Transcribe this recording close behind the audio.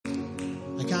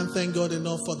I can't thank God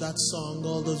enough for that song.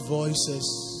 All those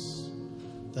voices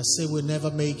that say we'll never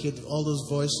make it. All those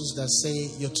voices that say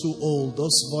you're too old.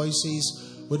 Those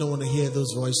voices, we don't want to hear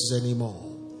those voices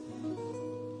anymore.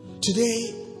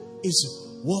 Today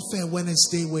is Warfare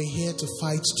Wednesday. We're here to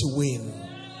fight to win.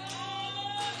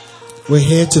 We're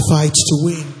here to fight to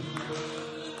win.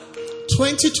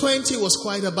 2020 was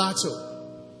quite a battle.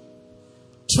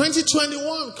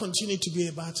 2021 continued to be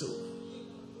a battle.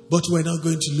 But we're not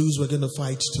going to lose. We're going to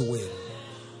fight to win.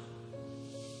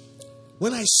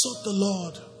 When I sought the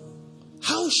Lord,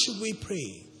 how should we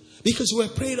pray? Because we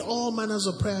have prayed all manners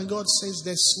of prayer. And God says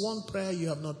there's one prayer you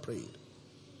have not prayed.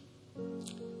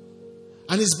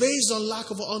 And it's based on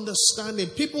lack of understanding.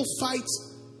 People fight.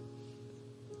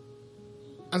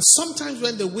 And sometimes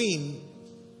when they win,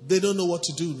 they don't know what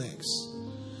to do next.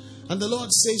 And the Lord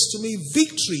says to me,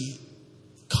 victory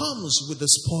comes with the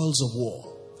spoils of war.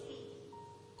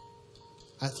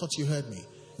 I thought you heard me.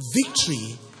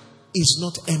 Victory is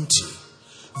not empty.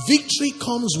 Victory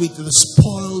comes with the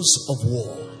spoils of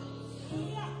war.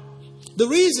 The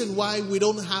reason why we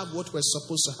don't have what we're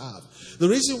supposed to have, the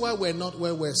reason why we're not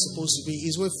where we're supposed to be,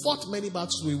 is we fought many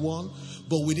battles we won,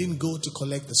 but we didn't go to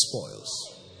collect the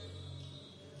spoils.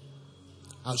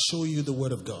 I'll show you the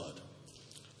word of God.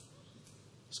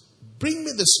 Bring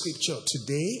me the scripture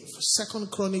today, 2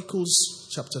 Chronicles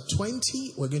chapter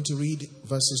 20. We're going to read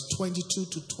verses 22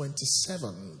 to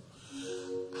 27.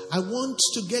 I want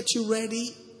to get you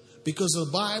ready because the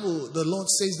Bible, the Lord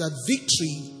says that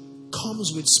victory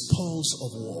comes with spoils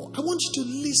of war. I want you to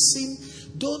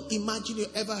listen. Don't imagine you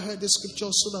ever heard this scripture,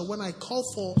 so that when I call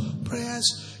for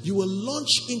prayers, you will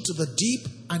launch into the deep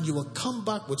and you will come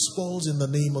back with spoils in the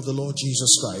name of the Lord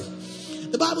Jesus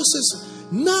Christ. The Bible says,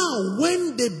 now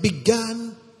when they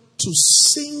began to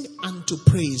sing and to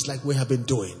praise like we have been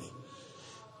doing.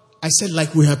 I said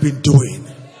like we have been doing.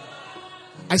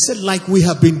 I said like we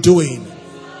have been doing.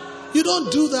 You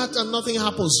don't do that and nothing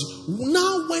happens.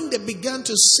 Now when they began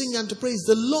to sing and to praise,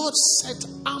 the Lord set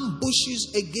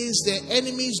ambushes against their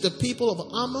enemies, the people of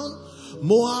Ammon,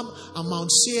 Moab, and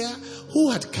Mount Seir,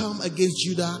 who had come against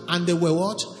Judah, and they were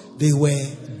what? They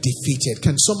were defeated.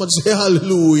 Can somebody say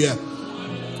hallelujah?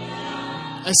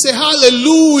 I say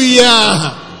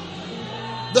hallelujah.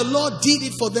 The Lord did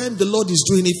it for them. The Lord is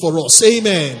doing it for us.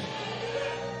 Amen.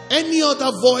 Any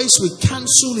other voice we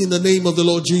cancel in the name of the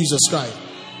Lord Jesus Christ.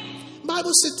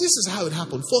 Bible said this is how it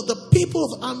happened. For the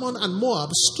people of Ammon and Moab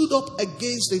stood up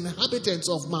against the inhabitants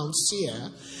of Mount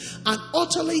Seir and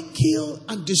utterly killed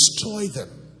and destroyed them.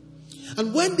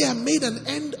 And when they had made an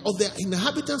end of the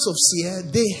inhabitants of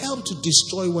Seir, they helped to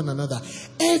destroy one another.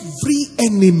 Every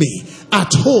enemy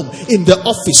at home, in the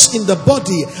office, in the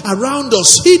body, around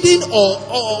us, hidden or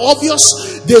obvious,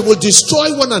 they will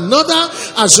destroy one another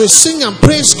as we sing and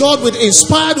praise God with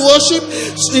inspired worship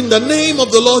in the name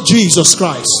of the Lord Jesus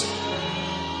Christ.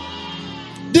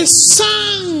 They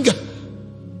sang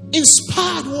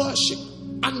inspired worship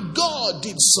and God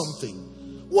did something.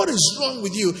 What is wrong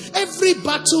with you? Every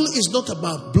battle is not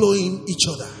about blowing each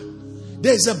other.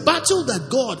 There's a battle that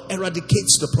God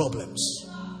eradicates the problems.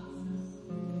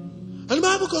 And the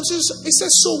Bible considers, it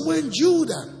says, so when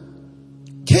Judah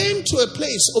came to a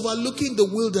place overlooking the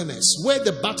wilderness where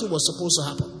the battle was supposed to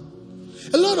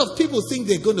happen. A lot of people think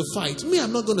they're going to fight. Me,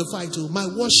 I'm not going to fight. My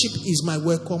worship is my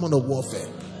weapon of warfare.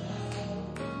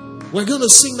 We're going to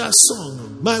sing that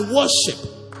song. My worship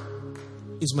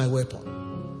is my weapon.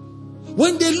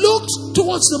 When they looked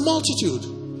towards the multitude,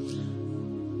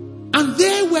 and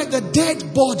there were the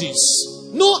dead bodies,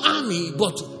 no army,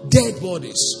 but dead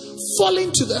bodies,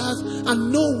 falling to the earth,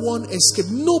 and no one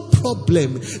escaped. No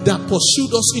problem that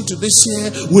pursued us into this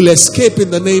year will escape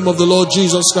in the name of the Lord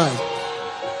Jesus Christ.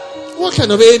 What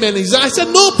kind of amen is that? I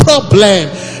said, no problem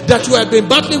that you have been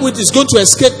battling with is going to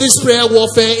escape this prayer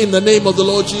warfare in the name of the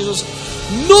Lord Jesus.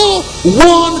 No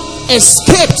one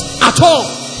escaped at all.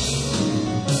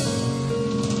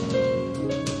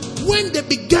 When they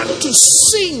began to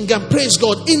sing and praise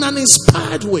God in an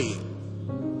inspired way,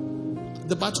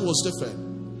 the battle was different.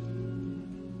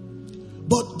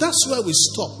 But that's where we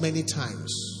stop many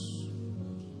times.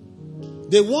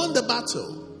 They won the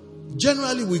battle.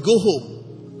 Generally, we go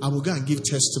home and we go and give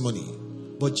testimony.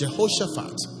 But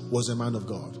Jehoshaphat was a man of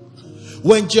God.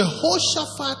 When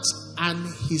Jehoshaphat and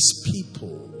his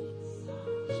people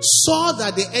saw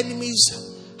that the enemies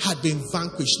had been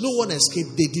vanquished, no one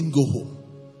escaped, they didn't go home.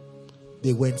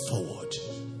 They went forward.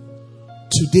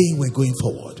 Today we're going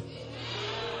forward.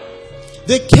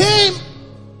 They came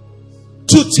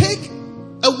to take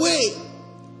away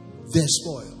their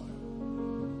spoil.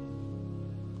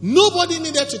 Nobody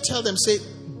needed to tell them, say,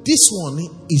 This one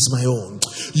is my own.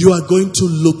 You are going to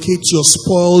locate your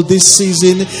spoil this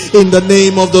season in the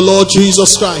name of the Lord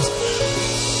Jesus Christ.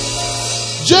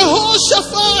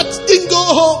 Jehoshaphat didn't go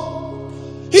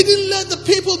home. He didn't let the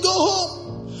people go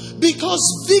home because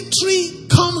victory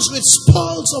comes with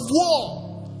spoils of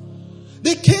war.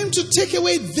 They came to take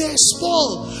away their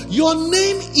spoil. Your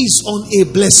name is on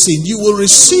a blessing. You will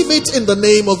receive it in the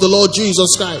name of the Lord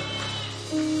Jesus Christ.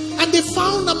 And they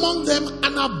found among them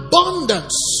an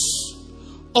abundance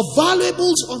of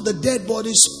valuables on the dead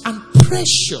bodies and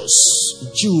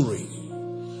precious jewelry,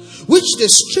 which they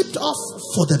stripped off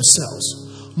for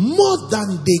themselves, more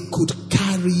than they could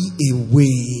carry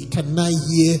away. Can I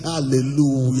hear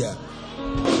hallelujah?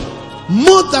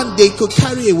 More than they could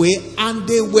carry away, and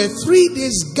they were 3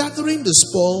 days gathering the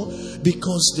spoil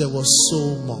because there was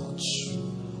so much.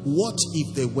 What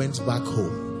if they went back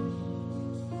home?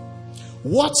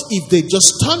 What if they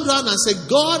just turned around and said,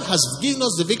 God has given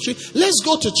us the victory, let's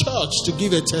go to church to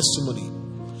give a testimony,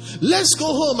 let's go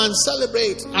home and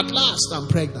celebrate, at last I'm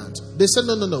pregnant? They said,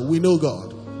 no, we know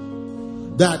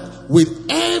God, that with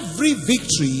every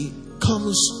victory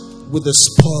comes with the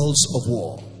spoils of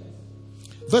war.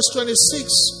 Verse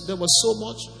 26, there was so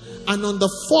much. And on the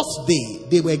 4th day,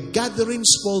 they were gathering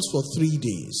spoils for 3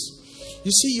 days.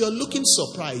 You see, you're looking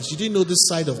surprised. You didn't know this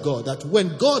side of God, that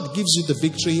when God gives you the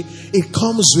victory, it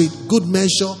comes with good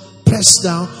measure, pressed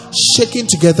down, shaking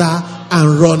together,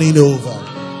 and running over.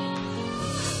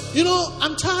 You know,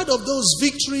 I'm tired of those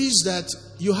victories that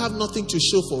you have nothing to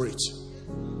show for it.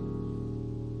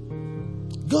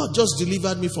 God just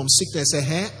delivered me from sickness.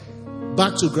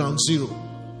 Back to ground zero.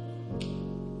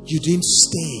 You didn't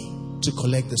stay to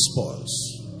collect the spoils.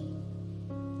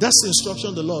 That's the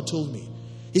instruction the Lord told me.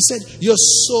 He said, you're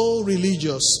so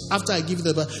religious. After I give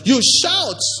you the, you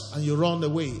shout and you run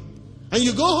away. And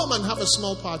you go home and have a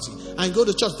small party and go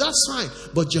to church. That's fine.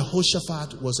 But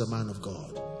Jehoshaphat was a man of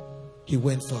God. He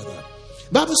went further.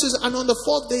 Bible says, and on the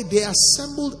 4th day, they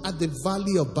assembled at the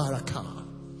valley of Barakah.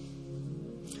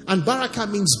 And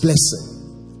Barakah means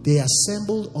blessing. They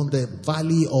assembled on the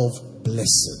valley of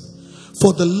blessing.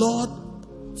 For the Lord,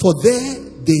 for there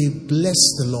they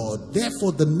blessed the Lord.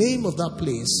 Therefore, the name of that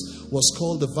place was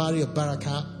called the Valley of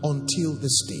Barakah until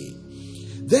this day.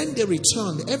 Then they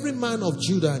returned, every man of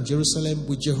Judah and Jerusalem,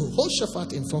 with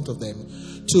Jehoshaphat in front of them,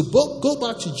 to go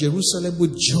back to Jerusalem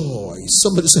with joy.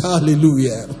 Somebody say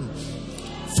hallelujah.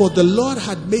 For the Lord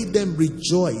had made them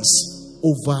rejoice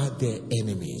over their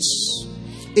enemies.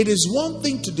 It is one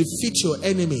thing to defeat your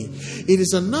enemy. It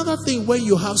is another thing when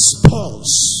you have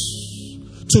spoils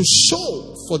to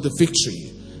show for the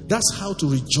victory. That's how to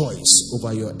rejoice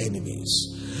over your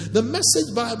enemies. The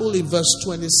Message Bible in verse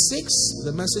 26,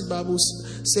 the Message Bible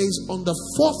says, on the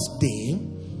 4th day,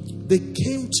 they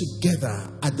came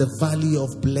together at the valley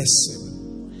of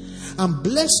blessing and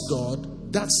blessed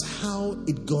God. That's how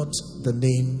it got the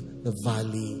name, the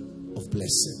valley of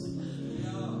blessing.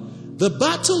 The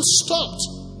battle stopped.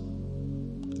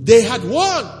 They had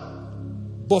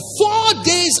won. But 4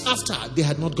 days after, they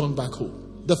had not gone back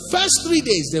home. The first 3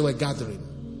 days they were gathering.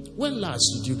 When last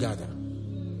did you gather?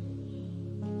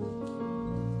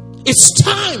 It's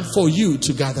time for you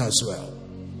to gather as well.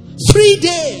 3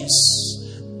 days.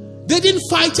 They didn't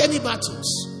fight any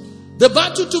battles. The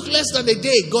battle took less than a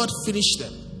day. God finished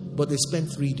them. But they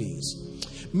spent 3 days.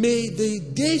 May the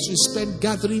days we spend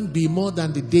gathering be more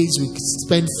than the days we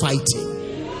spend fighting.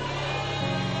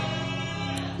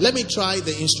 Let me try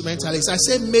the instrumentalist. I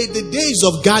said, may the days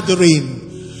of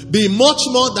gathering be much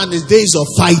more than the days of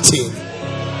fighting.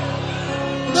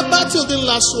 The battle didn't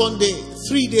last 1 day.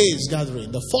 3 days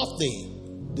gathering. The 4th day,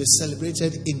 they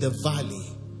celebrated in the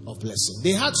valley of blessing.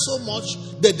 They had so much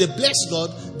that they blessed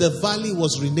God. The valley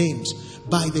was renamed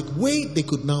by the way they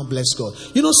could now bless God.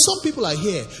 You know, some people are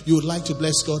here, you would like to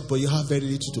bless God, but you have very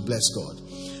little to bless God.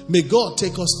 May God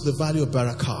take us to the valley of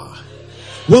Barakah.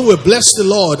 When we bless the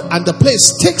Lord, and the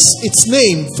place takes its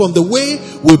name from the way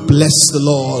we bless the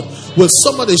Lord. Will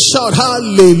somebody shout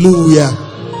hallelujah?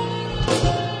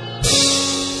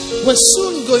 We're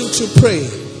soon going to pray.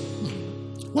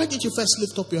 Why did you first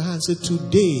lift up your hand and say,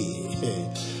 today?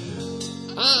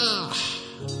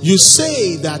 You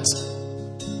say that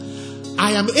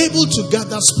I am able to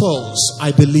gather spoils.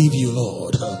 I believe you,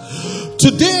 Lord.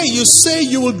 Today you say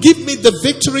you will give me the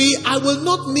victory. I will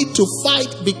not need to fight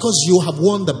because you have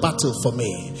won the battle for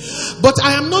me. But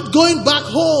I am not going back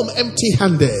home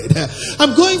empty-handed.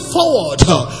 I'm going forward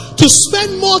to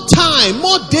spend more time,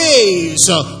 more days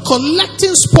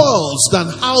collecting spoils than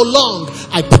how long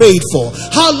I prayed for,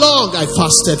 how long I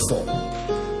fasted for.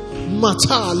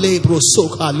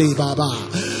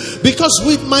 Because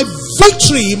with my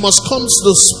victory must come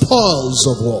the spoils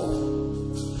of war.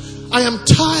 I am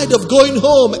tired of going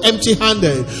home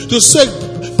empty-handed to say,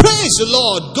 praise the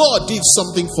Lord, God did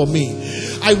something for me.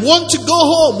 I want to go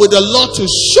home with a lot to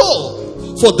show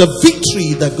for the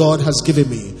victory that God has given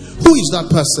me. Who is that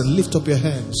person? Lift up your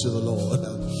hands to the Lord.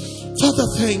 Father,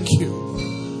 thank you.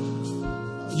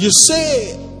 You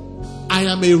say, I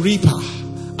am a reaper.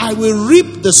 I will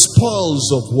reap the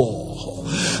spoils of war.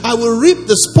 I will reap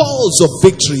the spoils of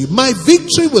victory. My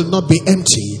victory will not be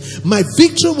empty. My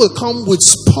victory will come with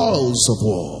spoils of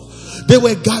war. They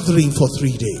were gathering for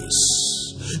 3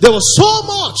 days. There was so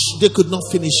much they could not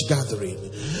finish gathering.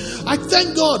 I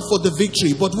thank God for the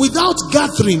victory, but without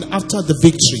gathering after the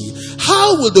victory,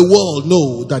 how will the world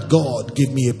know that God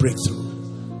gave me a breakthrough?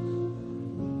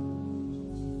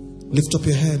 Lift up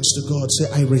your hands to God. Say,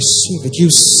 I receive it. You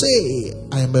say,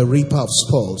 I am a reaper of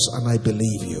spoils, and I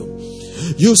believe you.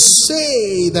 You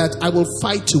say that I will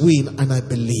fight to win, and I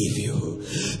believe you.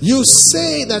 You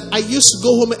say that I used to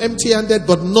go home empty-handed,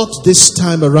 but not this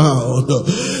time around.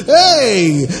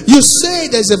 Hey, you say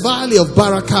there's a valley of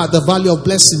barakah, the valley of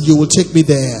blessing. You will take me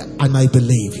there, and I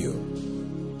believe you.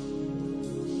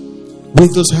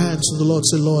 With those hands to the Lord,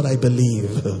 say, Lord, I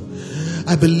believe.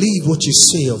 I believe what you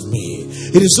say of me.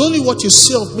 It is only what you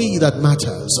say of me that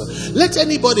matters. Let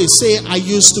anybody say, I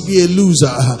used to be a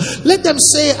loser. Let them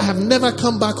say, I have never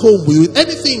come back home with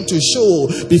anything to show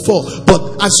before.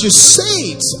 But as you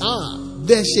say it,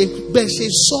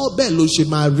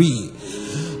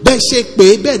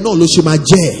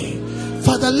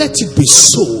 Father, let it be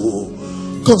so.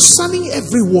 Concerning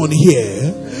everyone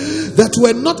here, that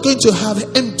we're not going to have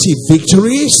empty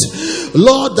victories.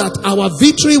 Lord, that our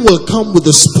victory will come with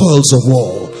the spoils of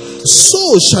war.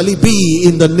 So shall it be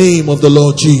in the name of the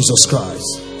Lord Jesus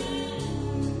Christ.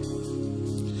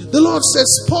 The Lord says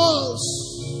spoils,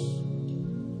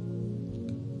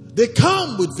 they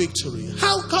come with victory.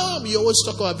 How come you always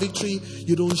talk about victory,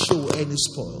 you don't show any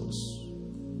spoils?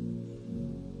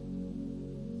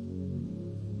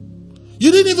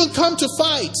 You didn't even come to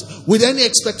fight with any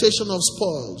expectation of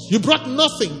spoils. You brought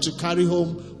nothing to carry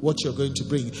home what you're going to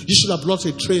bring. You should have brought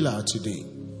a trailer today.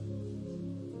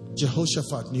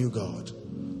 Jehoshaphat knew God.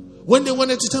 When they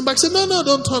wanted to turn back, said, no,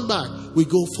 don't turn back. We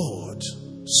go forward.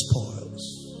 Spoils.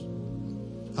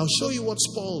 I'll show you what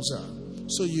spoils are,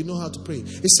 so you know how to pray.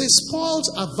 It says spoils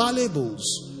are valuables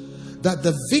that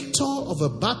the victor of a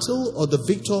battle or the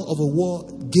victor of a war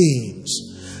gains,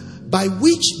 by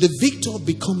which the victor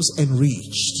becomes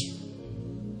enriched.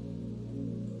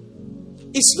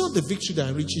 It's not the victory that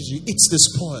enriches you, it's the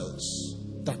spoils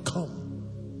that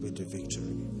come with the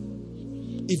victory.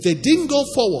 If they didn't go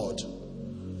forward,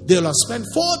 they'll have spent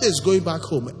 4 days going back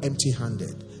home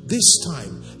empty-handed. This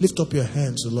time, lift up your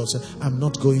hands to the Lord and say, I'm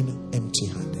not going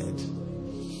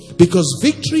empty-handed. Because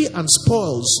victory and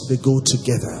spoils, they go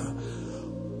together.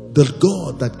 The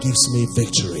God that gives me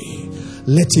victory,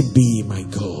 let him be my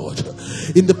God.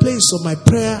 In the place of my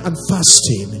prayer and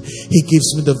fasting, he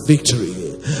gives me the victory.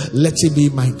 Let him be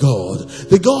my God.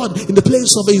 The God in the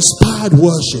place of inspired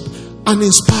worship,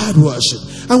 uninspired worship,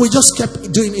 and we just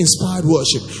kept doing inspired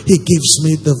worship, he gives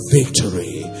me the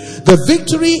victory. The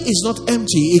victory is not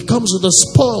empty. It comes with the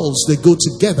spoils. They go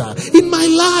together. In my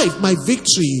life, my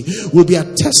victory will be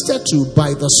attested to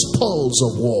by the spoils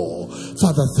of war.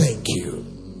 Father, thank you.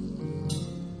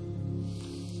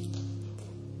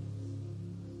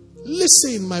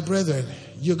 Listen, my brethren,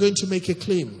 you're going to make a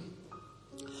claim.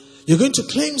 You're going to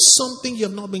claim something you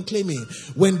have not been claiming.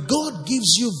 When God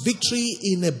gives you victory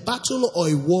in a battle or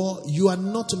a war, you are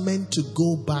not meant to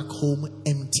go back home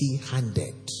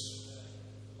empty-handed.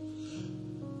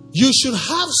 You should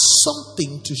have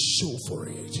something to show for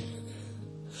it.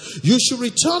 You should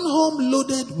return home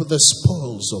loaded with the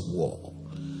spoils of war.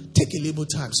 Take a little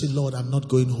time. Say, Lord, I'm not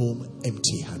going home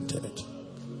empty-handed.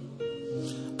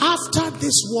 After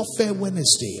this Warfare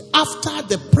Wednesday, after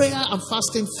the prayer and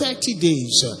fasting 30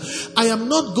 days, I am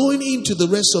not going into the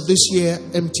rest of this year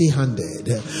empty-handed.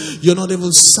 You're not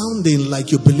even sounding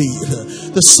like you believe.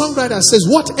 The songwriter says,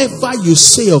 whatever you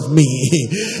say of me,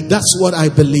 that's what I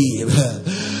believe.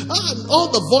 All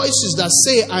the voices that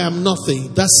say I am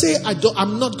nothing, that say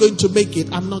I'm not going to make it,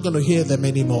 I'm not going to hear them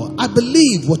anymore. I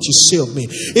believe what you say of me.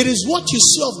 It is what you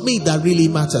say of me that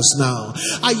really matters now.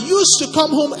 I used to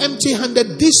come home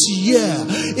empty-handed this year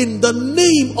in the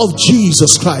name of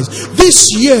Jesus Christ. This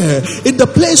year, in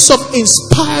the place of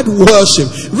inspired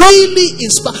worship, really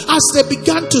inspired, as they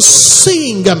began to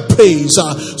sing and praise,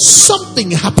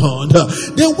 something happened.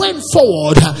 They went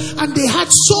forward and they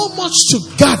had so much to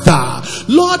gather.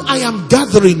 Lord, I am am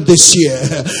gathering this year.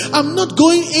 I'm not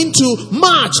going into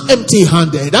March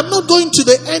empty-handed. I'm not going to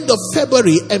the end of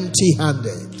February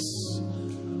empty-handed.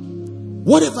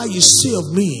 Whatever you say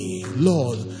of me,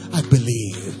 Lord, I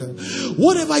believe.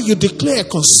 Whatever you declare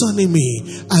concerning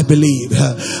me, I believe.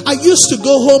 I used to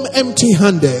go home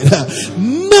empty-handed.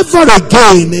 Never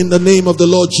again in the name of the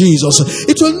Lord Jesus.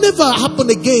 It will never happen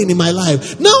again in my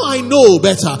life. Now I know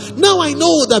better. Now I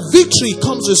know that victory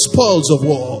comes with spoils of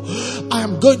war. I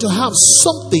am going to have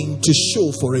something to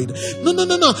show for it. No.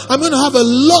 I'm going to have a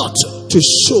lot to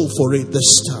show for it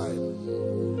this time.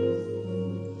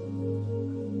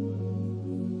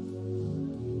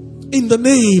 In the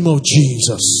name of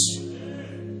Jesus.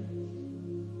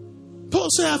 Paul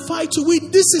said, I fight to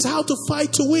win. This is how to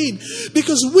fight to win.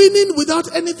 Because winning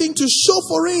without anything to show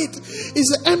for it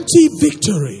is an empty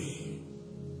victory.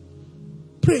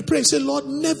 Pray, say, Lord,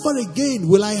 never again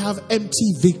will I have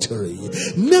empty victory.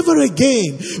 Never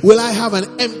again will I have an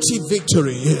empty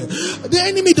victory. The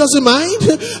enemy doesn't mind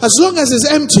as long as it's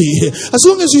empty. As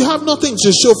long as you have nothing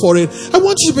to show for it. I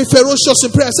want you to be ferocious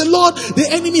in prayer. Say, Lord, the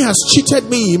enemy has cheated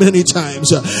me many times.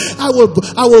 I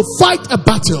will fight a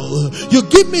battle. You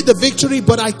give me the victory,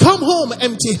 but I come home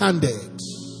empty-handed.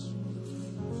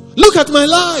 Look at my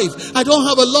life. I don't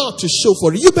have a lot to show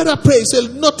for it. You better pray. Say,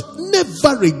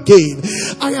 never again.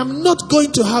 I am not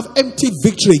going to have empty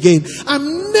victory again.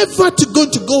 I'm never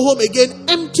going to go home again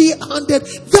empty-handed.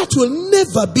 That will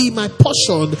never be my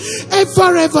portion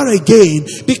ever again.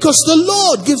 Because the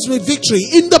Lord gives me victory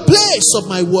in the place of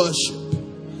my worship.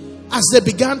 As they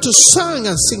began to sing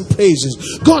and sing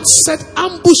praises, God set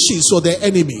ambushes for their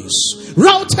enemies,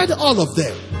 routed all of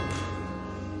them.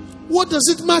 What does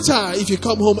it matter if you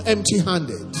come home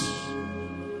empty-handed?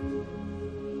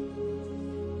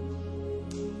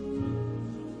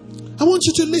 I want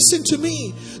you to listen to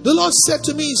me. The Lord said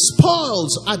to me,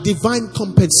 spoils are divine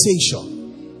compensation.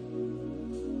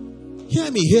 Hear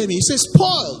me. He says,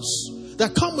 spoils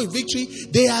that come with victory,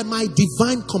 they are my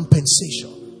divine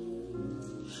compensation.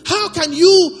 How can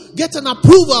you get an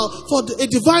approval for a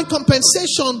divine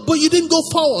compensation, but you didn't go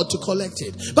forward to collect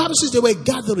it? The Bible says they were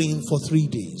gathering for 3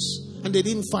 days and they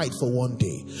didn't fight for 1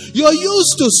 day. You're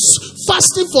used to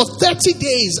fasting for 30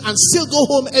 days and still go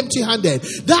home empty-handed.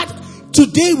 That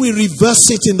today we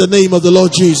reverse it in the name of the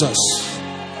Lord Jesus.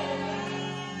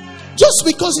 Just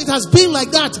because it has been like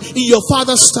that in your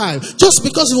father's time, just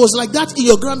because it was like that in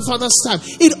your grandfather's time,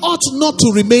 it ought not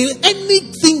to remain.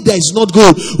 Anything that is not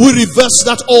good, we reverse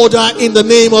that order in the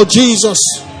name of Jesus.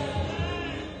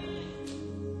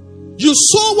 You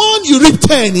sow 1, you reap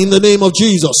 10 in the name of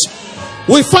Jesus.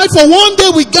 We fight for 1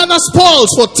 day, we gather spoils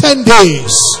for 10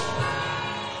 days.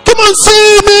 Come on,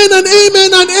 say amen and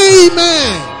amen and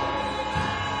amen.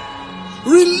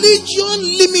 Religion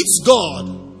limits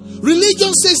God.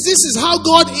 Religion says this is how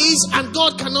God is and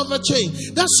God can never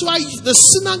change. That's why the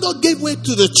synagogue gave way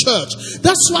to the church.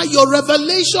 That's why your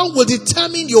revelation will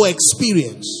determine your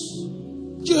experience.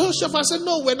 Jehoshaphat said,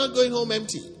 no, we're not going home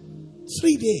empty.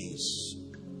 3 days.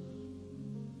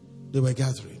 They were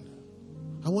gathering.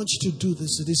 I want you to do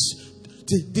this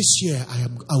year. I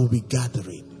will be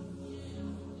gathering.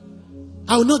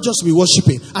 I will not just be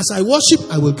worshiping. As I worship,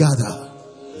 I will gather.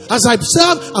 As I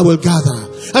serve, I will gather.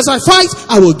 As I fight,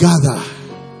 I will gather.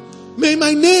 May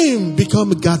my name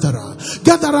become a gatherer.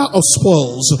 Gatherer of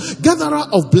spoils. Gatherer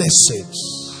of blessings.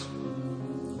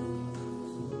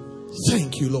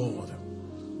 Thank you, Lord.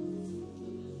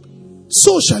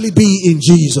 So shall it be in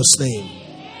Jesus' name.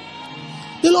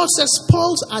 The Lord says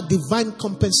spoils are divine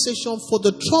compensation for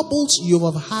the troubles you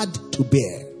have had to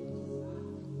bear.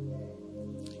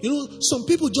 You know, some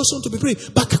people just want to be praying.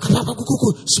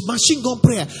 Machine gun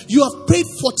prayer. You have prayed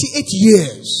 48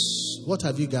 years. What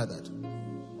have you gathered?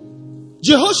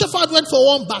 Jehoshaphat went for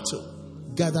 1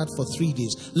 battle. Gathered for 3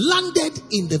 days. Landed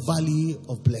in the valley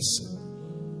of blessing.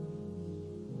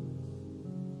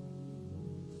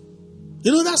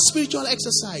 You know that spiritual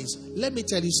exercise? Let me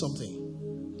tell you something.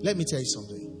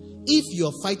 If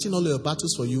you're fighting all your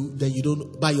battles for you, then you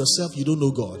don't, by yourself, you don't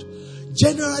know God.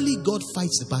 Generally, God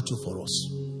fights the battle for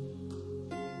us.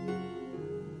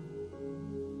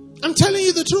 I'm telling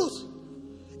you the truth.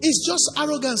 It's just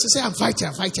arrogance to say, I'm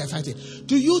fighting.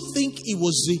 Do you think it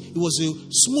was a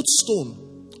smooth stone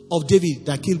of David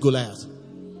that killed Goliath?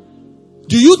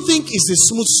 Do you think it's a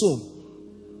smooth stone?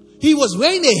 He was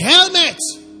wearing a helmet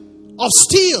of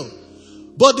steel.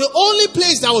 But the only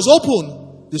place that was open,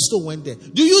 the stone went there.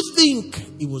 Do you think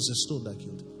it was a stone that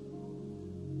killed him?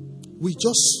 We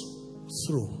just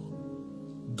throw.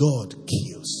 God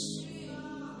kills.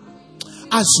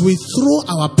 As we throw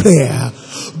our prayer,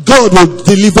 God will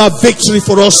deliver victory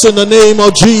for us in the name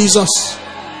of Jesus.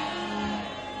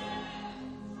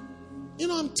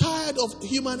 of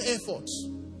human efforts?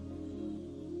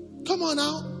 Come on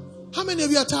now. How many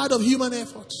of you are tired of human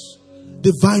efforts?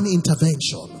 Divine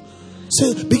intervention.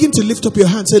 Say, begin to lift up your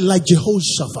hands. Say, like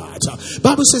Jehoshaphat.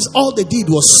 Bible says all they did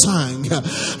was sang,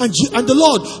 and the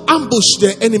Lord ambushed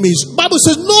their enemies. Bible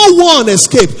says no one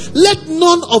escaped. Let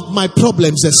none of my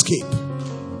problems escape.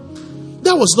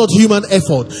 That was not human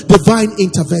effort. Divine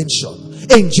intervention.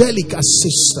 Angelic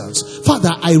assistance.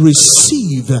 Father, I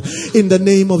receive in the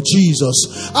name of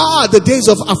Jesus. The days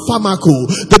of Afamaku,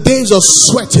 the days of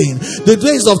sweating, the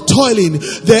days of toiling,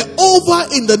 they're over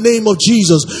in the name of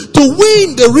Jesus. To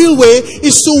win the real way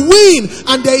is to win,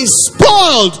 and there is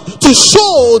spoiled to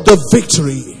show the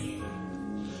victory.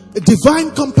 A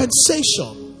divine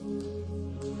compensation.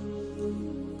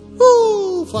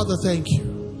 Oh, Father, thank you.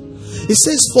 It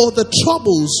says, for the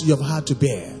troubles you have had to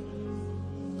bear.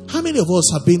 How many of us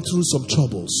have been through some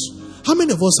troubles? How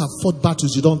many of us have fought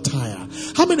battles you don't tire?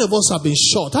 How many of us have been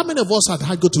shot? How many of us have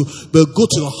had to go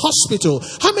to the hospital?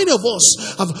 How many of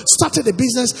us have started a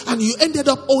business and you ended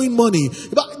up owing money?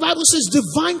 The Bible says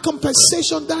divine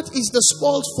compensation, that is the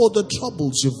spoils for the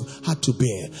troubles you've had to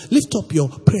bear. Lift up your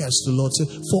prayers to the Lord. Say,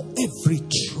 for every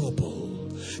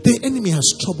trouble. The enemy has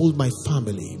troubled my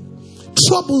family.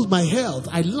 Troubled my health.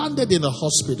 I landed in a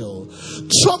hospital.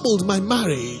 Troubled my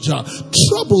marriage.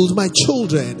 Troubled my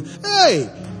children.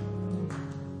 Hey!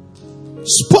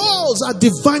 Spoils are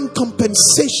divine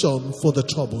compensation for the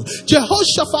trouble.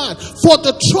 Jehoshaphat, for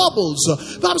the troubles.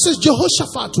 The Bible says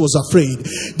Jehoshaphat was afraid.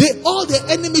 All the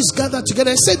enemies gathered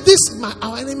together and said,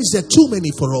 our enemies are too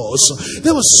many for us.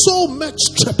 There was so much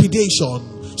trepidation.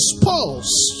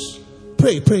 Spoils.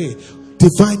 Pray.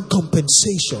 Divine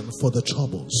compensation for the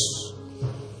troubles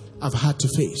I've had to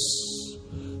face,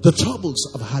 the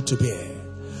troubles I've had to bear,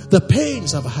 the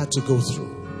pains I've had to go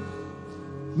through.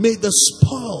 May the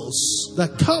spoils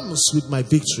that comes with my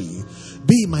victory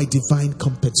be my divine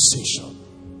compensation.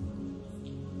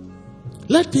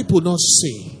 Let people not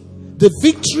say the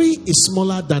victory is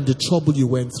smaller than the trouble you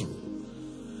went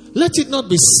through. Let it not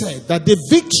be said that the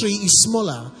victory is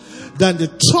smaller than the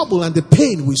trouble and the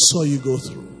pain we saw you go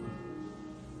through.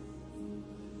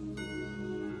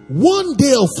 One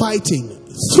day of fighting,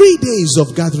 3 days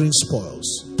of gathering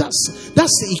spoils. That's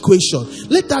the equation.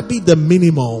 Let that be the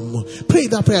minimum. Pray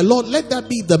that prayer. Lord, let that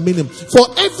be the minimum. For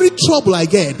every trouble I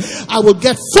get, I will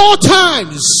get 4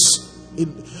 times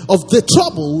of the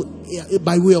trouble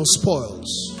by way of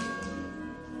spoils.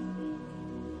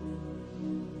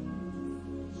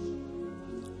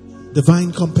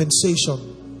 Divine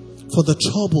compensation for the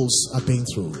troubles I've been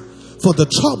through. For the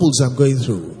troubles I'm going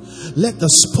through. Let the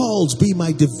spoils be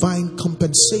my divine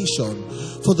compensation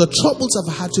for the troubles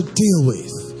I've had to deal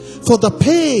with, for the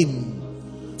pain,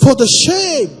 for the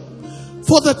shame,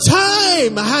 for the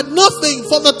time I had nothing,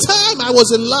 for the time I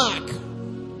was in lack.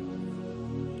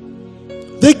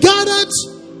 They gathered.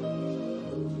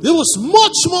 There was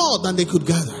much more than they could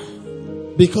gather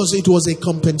because it was a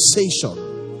compensation.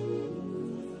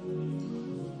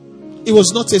 It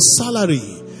was not a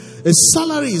salary. A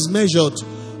salary is measured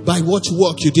by what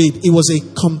work you did. It was a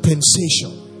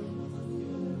compensation.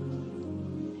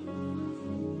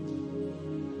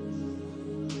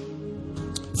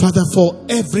 Father, for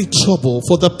every trouble,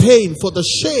 for the pain, for the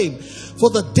shame, for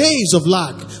the days of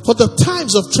lack, for the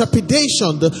times of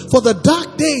trepidation, for the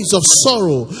dark days of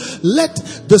sorrow, let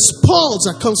the spoils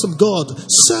that comes from God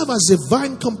serve as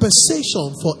divine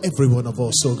compensation for every one of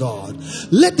us, oh God.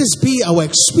 Let this be our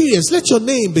experience. Let your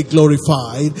name be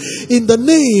glorified in the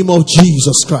name of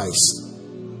Jesus Christ.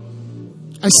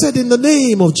 I said in the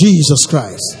name of Jesus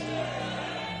Christ.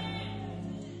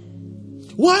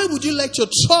 Why would you let your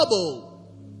trouble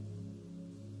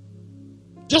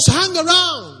just hang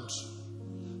around?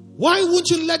 Why won't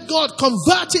you let God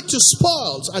convert it to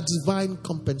spoils, a divine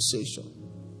compensation?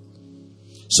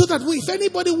 So that if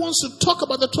anybody wants to talk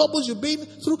about the troubles you've been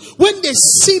through, when they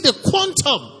see the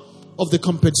quantum of the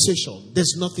compensation,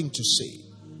 there's nothing to say.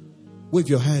 Wave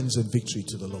your hands in victory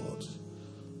to the Lord.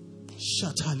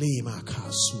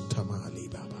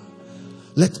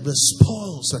 Let the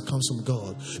spoils that comes from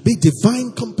God be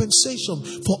divine compensation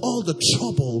for all the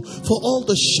trouble, for all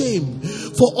the shame,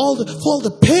 for all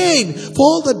the pain, for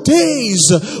all the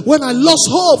days when I lost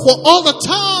hope, for all the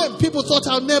time people thought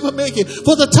I'll never make it,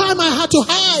 for the time I had to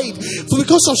hide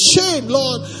because of shame.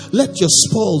 Lord, let your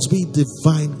spoils be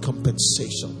divine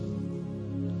compensation.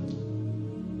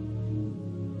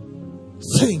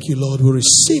 Thank you, Lord. We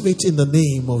receive it in the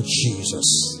name of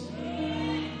Jesus.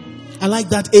 I like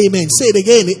that. Amen. Say it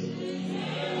again.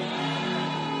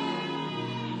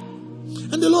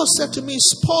 And the Lord said to me,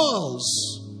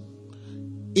 spoils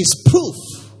is proof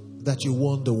that you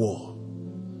won the war.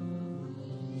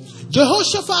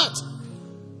 Jehoshaphat,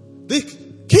 the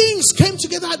kings came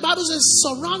together at battles and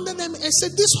surrounded them and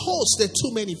said, this host, they're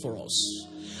too many for us.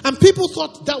 And people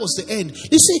thought that was the end.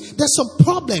 You see, there's some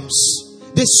problems.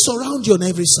 They surround you on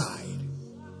every side.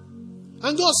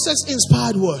 And God says,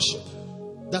 inspired worship.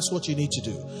 That's what you need to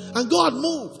do. And God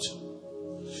moved.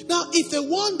 Now, if they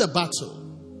won the battle,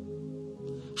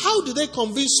 how do they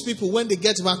convince people when they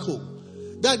get back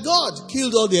home that God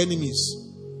killed all the enemies,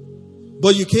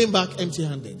 but you came back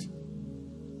empty-handed?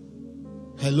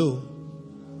 Hello?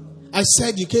 I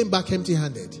said you came back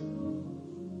empty-handed.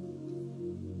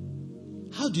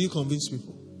 How do you convince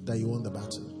people that you won the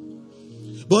battle?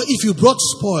 But if you brought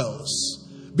spoils,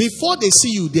 before they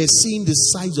see you, they're seeing the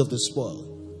size of the spoil.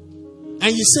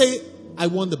 And you say, I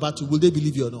won the battle. Will they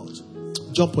believe you or not?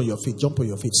 Jump on your feet. Jump on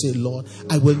your feet. Say, Lord,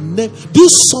 I will never do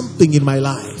something in my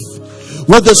life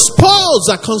with the spoils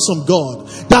that comes from God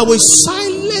that will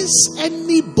silence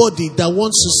anybody that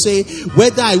wants to say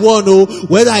whether I won or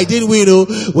whether I didn't win or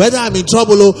whether I'm in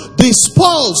trouble or the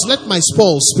spoils. Let my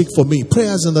spoils speak for me.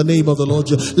 Prayers in the name of the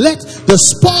Lord. Let the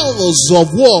spoils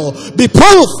of war be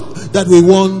proof that we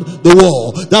won the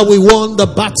war, that we won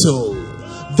the battle.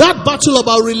 That battle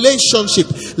about relationship,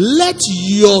 let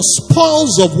your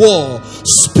spoils of war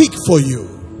speak for you.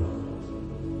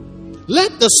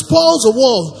 Let the spoils of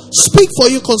war speak for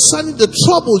you concerning the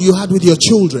trouble you had with your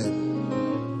children.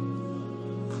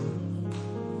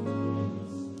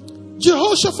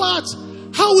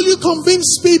 Jehoshaphat, how will you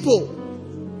convince people?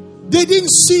 They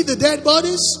didn't see the dead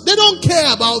bodies. They don't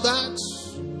care about that.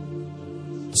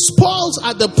 Spoils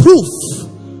are the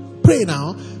proof. Pray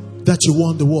now that you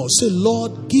won the war. Say,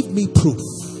 Lord, give me proof.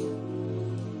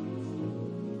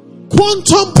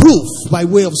 Quantum proof by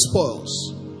way of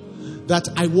spoils that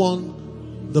I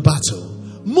won the battle.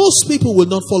 Most people will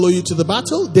not follow you to the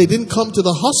battle. They didn't come to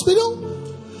the hospital.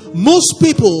 Most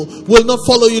people will not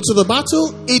follow you to the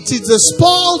battle. It is the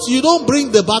spoils. You don't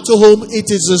bring the battle home. It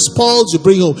is the spoils you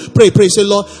bring home. Pray. Say,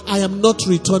 Lord, I am not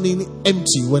returning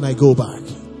empty when I go back.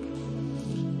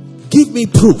 Give me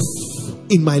proof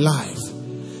in my life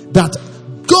that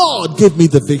God gave me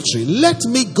the victory. Let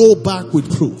me go back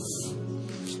with proof.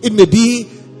 It may be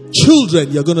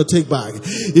children you're going to take back.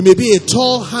 It may be a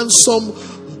tall, handsome,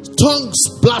 tongues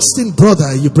blasting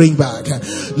brother you bring back.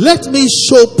 Let me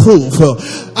show proof.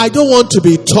 I don't want to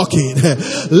be talking.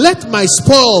 Let my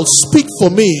spoils speak for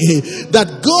me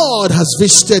that God has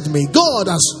visited me.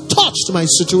 God has touched my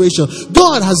situation.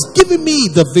 God has given me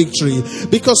the victory.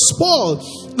 Because spoil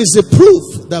is a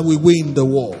proof that we win the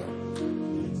war.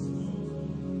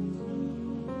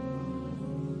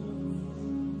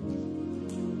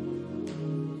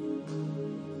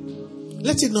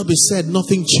 Let it not be said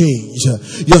nothing changed.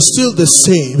 You're still the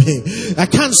same. I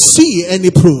can't see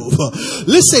any proof.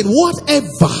 Listen,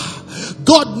 whatever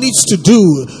God needs to do,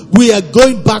 we are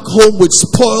going back home with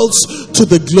spoils to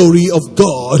the glory of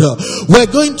God. We're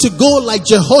going to go like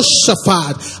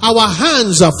Jehoshaphat. Our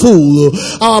hands are full.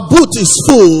 Our boot is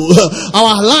full.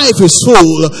 Our life is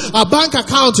full. Our bank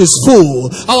account is full.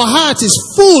 Our heart is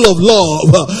full of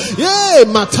love. Yay,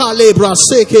 matalebra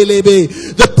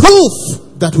sekelebe. The proof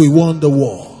that we won the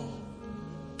war.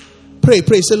 Pray.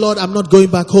 Say, Lord, I'm not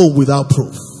going back home without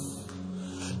proof.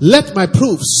 Let my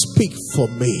proof speak for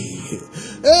me.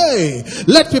 Hey,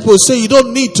 let people say you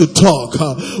don't need to talk.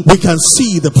 We can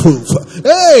see the proof.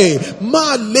 Hey,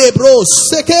 ma lebro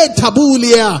seke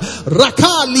tabulia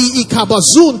rakali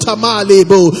ikabazunta ma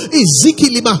lebo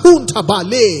izikili mahunta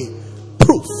bale.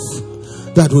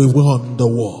 Proof that we won the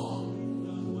war.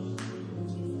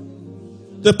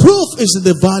 The proof is in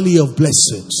the valley of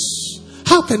blessings.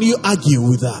 How can you argue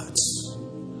with that?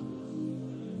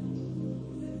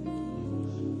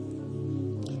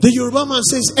 The Yoruba man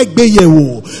says,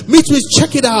 Egbeyewo. Meet me,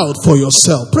 check it out for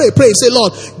yourself. Pray. Say,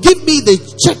 Lord, give me the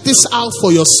check this out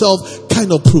for yourself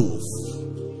kind of proof.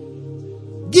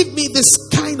 Give me this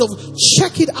kind of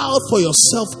check it out for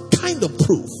yourself kind of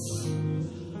proof.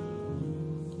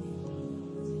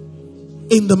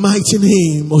 In the mighty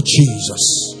name of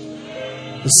Jesus.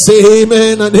 Say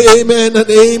amen and amen and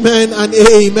amen and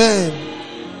amen.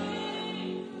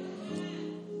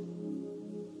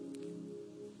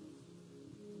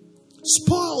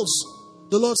 Spoils,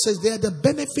 the Lord says, they are the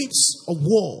benefits of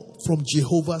war from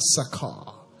Jehovah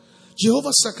Sakar.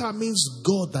 Jehovah Sakar means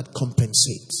God that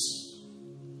compensates.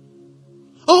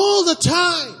 All the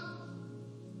time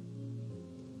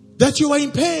that you are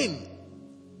in pain,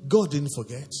 God didn't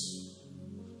forget.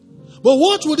 But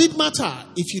what would it matter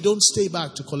if you don't stay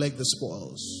back to collect the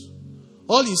spoils?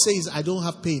 All you say is, I don't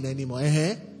have pain anymore.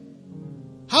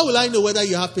 How will I know whether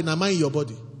you have pain? Am I in your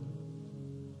body?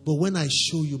 But when I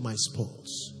show you my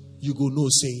spoils, you go no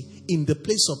say, in the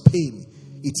place of pain,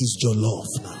 it is your love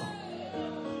now.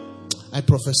 I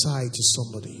prophesy to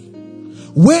somebody.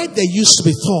 Where there used to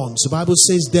be thorns, the Bible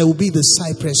says there will be the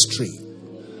cypress tree.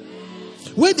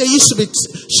 Where there used to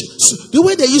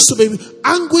be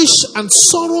anguish and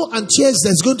sorrow and tears,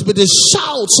 there's going to be the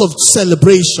shouts of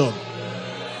celebration.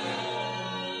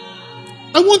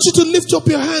 I want you to lift up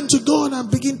your hand to God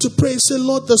and begin to pray. Say,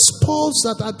 Lord, the spoils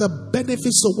that are the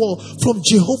benefits of war from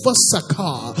Jehovah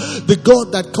Sakar, the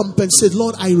God that compensates,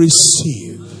 Lord, I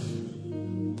receive.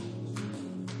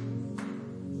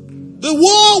 The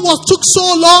war took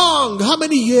so long. How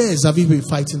many years have you been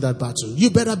fighting that battle? You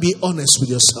better be honest with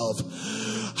yourself.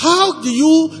 How do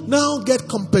you now get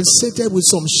compensated with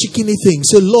some shikini things?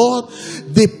 Say, Lord,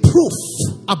 the proof,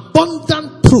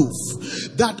 abundant proof,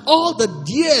 that all the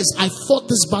years I fought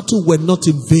this battle were not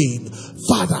in vain.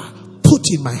 Father, put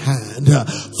in my hand.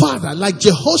 Father, like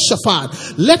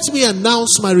Jehoshaphat, let me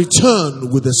announce my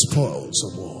return with the spoils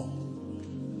of war.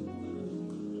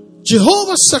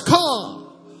 Jehovah Sakar,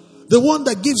 the one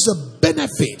that gives the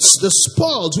benefits, the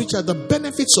spoils, which are the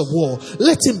benefits of war,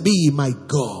 let him be my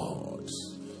God.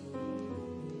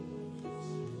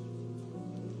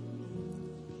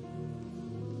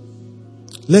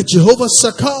 Let Jehovah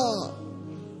Sakar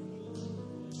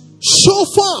show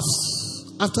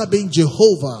forth after being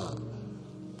Jehovah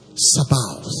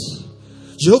Sabaoth.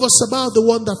 Jehovah Sabaoth, the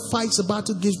one that fights the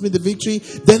battle, gives me the victory.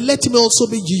 Then let him also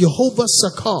be Jehovah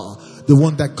Sakar, the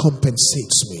one that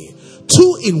compensates me.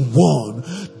 2 in 1,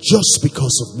 just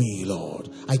because of me, Lord.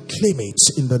 I claim it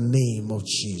in the name of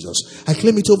Jesus. I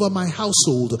claim it over my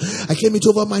household. I claim it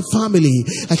over my family.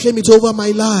 I claim it over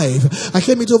my life. I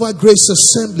claim it over Grace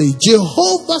Assembly.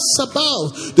 Jehovah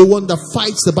Sabaoth, the one that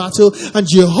fights the battle, and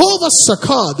Jehovah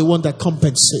Sakar, the one that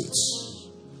compensates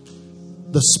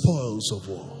the spoils of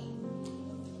war.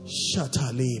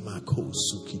 Shatale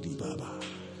makosukidi baba.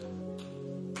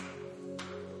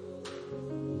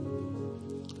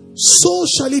 So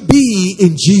shall it be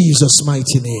in Jesus'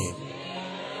 mighty name.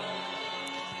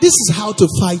 This is how to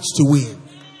fight to win.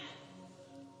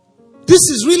 This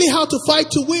is really how to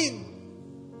fight to win.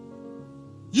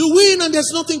 You win and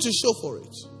there's nothing to show for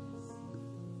it.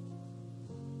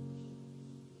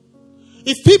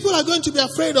 If people are going to be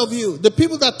afraid of you, the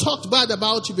people that talked bad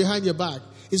about you behind your back,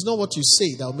 it's not what you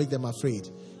say that will make them afraid.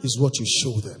 It's what you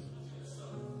show them.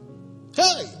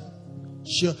 Hey!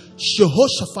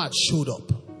 Jehoshaphat showed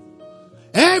up.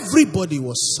 Everybody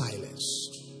was silenced.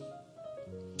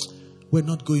 We're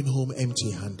not going home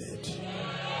empty-handed.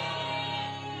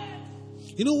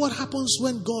 You know what happens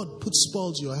when God puts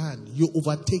spoils in your hand? You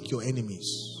overtake your enemies.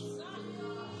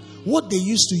 What they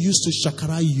used to use to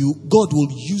shakara you, God will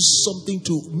use something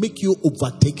to make you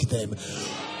overtake them.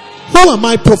 Who am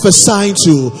I prophesying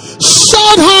to?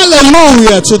 Shout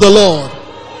hallelujah to the Lord.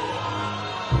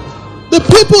 The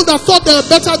people that thought they were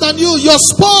better than you, your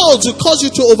spoils will cause you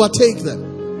to overtake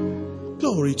them.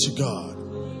 Glory to God.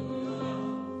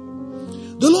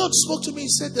 The Lord spoke to me. He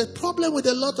said, the problem with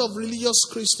a lot of religious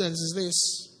Christians is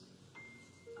this.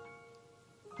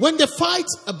 When they fight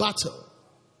a battle,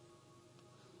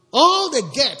 all they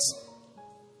get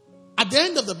at the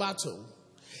end of the battle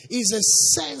is a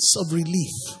sense of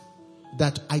relief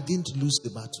that I didn't lose the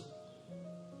battle.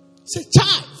 Say,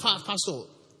 child, Pastor,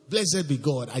 blessed be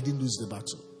God, I didn't lose the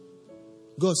battle.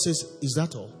 God says, is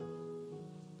that all?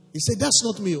 He said, that's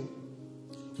not me.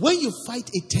 When you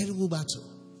fight a terrible battle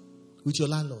with your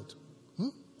landlord,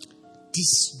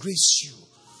 disgrace you,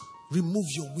 remove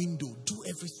your window, do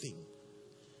everything.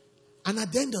 And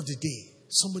at the end of the day,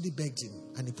 somebody begged him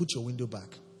and he put your window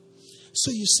back. So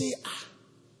you say,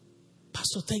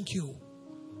 Pastor, thank you.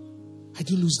 I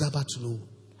didn't lose that battle.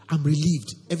 I'm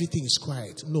relieved. Everything is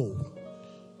quiet. No.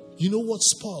 You know what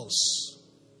spoils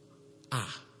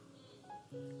are?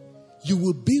 You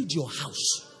will build your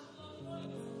house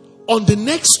on the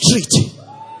next street,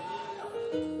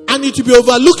 and it will be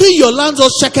overlooking your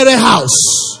landlord's Shekere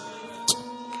house.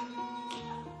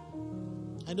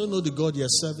 I don't know the God you're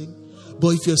serving,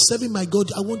 but if you're serving my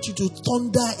God, I want you to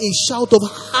thunder a shout of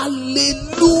hallelujah.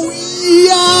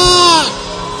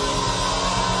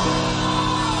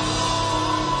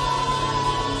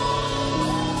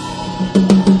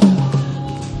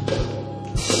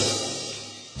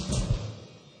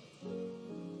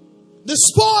 The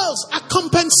spoils are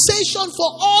compensation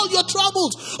for all your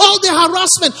troubles, all the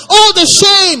harassment, all the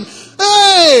shame.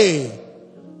 Hey!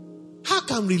 How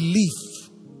can relief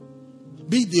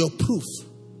be your proof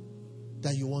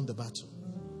that you won the battle?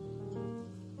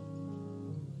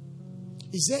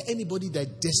 Is there anybody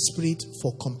that desperate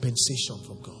for compensation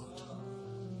from God?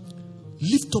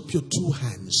 Lift up your 2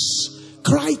 hands.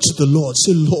 Cry to the Lord.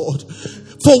 Say, Lord,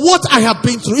 for what I have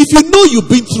been through. If you know you've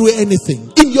been through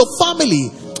anything in your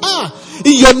family,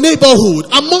 in your neighborhood,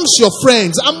 amongst your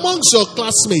friends, amongst your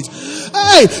classmates,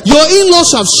 hey, your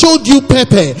in-laws have showed you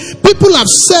pepper. People have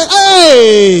said,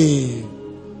 hey,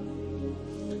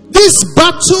 this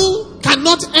battle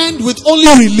cannot end with only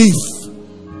relief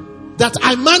that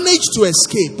I managed to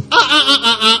escape.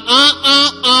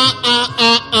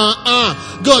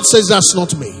 God says that's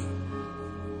not me.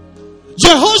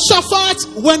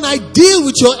 Jehoshaphat, when I deal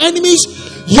with your enemies,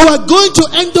 you are going to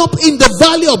end up in the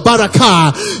valley of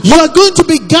Barakah. You are going to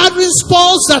be gathering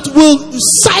spoils that will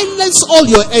silence all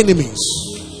your enemies.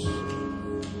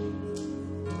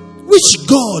 Which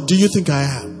God do you think I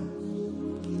am?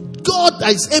 God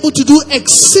that is able to do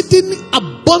exceedingly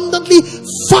abundantly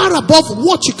far above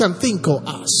what you can think or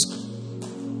ask.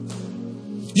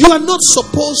 You are not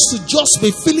supposed to just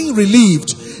be feeling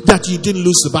relieved that you didn't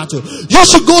lose the battle. You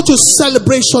should go to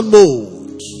celebration mode.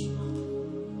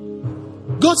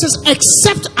 God says,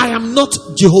 except I am not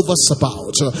Jehovah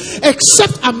Sabaoth,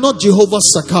 except I'm not Jehovah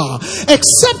Sakar,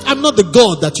 except I'm not the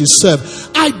God that you serve,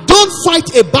 I don't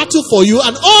fight a battle for you,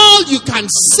 and all you can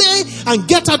say and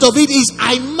get out of it is,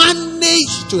 I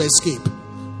managed to escape.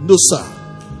 No, sir.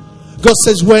 God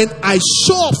says, when I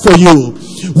show up for you,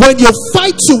 when you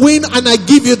fight to win and I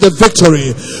give you the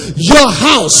victory, your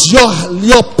house,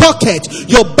 your pocket,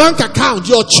 your bank account,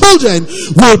 your children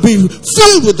will be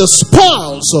filled with the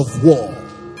spoils of war.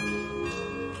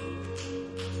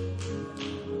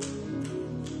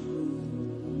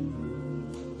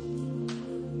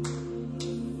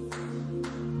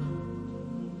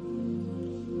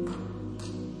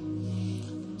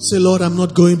 Say, Lord, I'm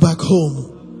not going back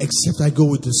home except I go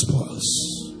with the spoils.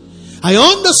 I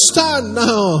understand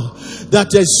now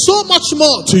that there's so much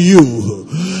more to you.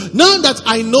 Now that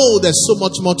I know there's so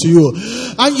much more to you.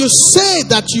 And you say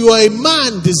that you are a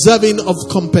man deserving of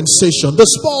compensation. The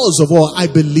spoils of war, I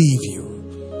believe you.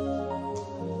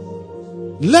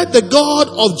 Let the God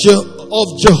of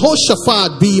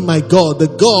Jehoshaphat be my God. The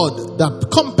God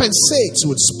that compensates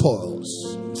with spoils.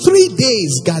 3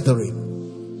 days gathering.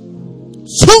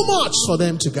 So much for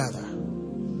them to gather.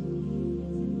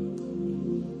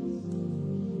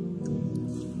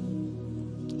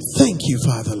 Thank you,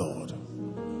 Father Lord.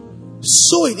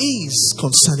 So it is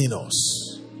concerning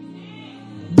us.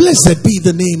 Blessed be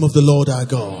the name of the Lord our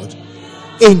God.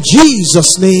 In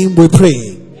Jesus' name we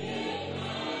pray.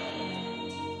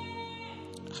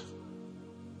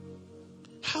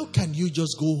 How can you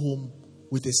just go home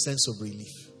with a sense of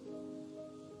relief?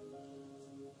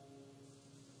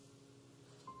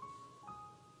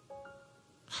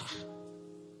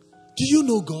 Do you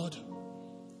know God?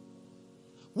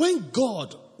 When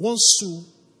God wants to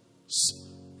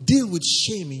deal with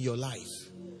shame in your life,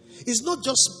 it's not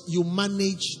just you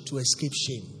manage to escape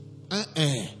shame.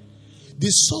 The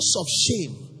source of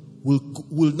shame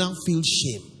will now feel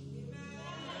shame.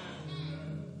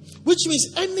 Which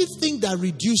means anything that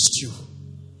reduced you,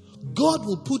 God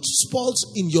will put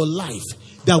spoils in your life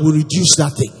that will reduce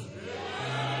that thing.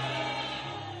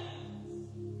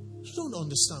 You don't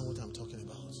understand what I'm talking about.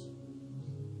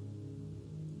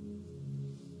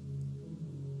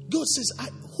 God says,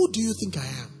 who do you think I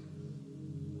am?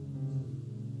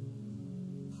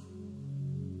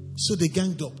 So they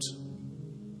ganged up.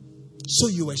 So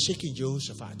you were shaking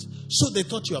Jehoshaphat. So they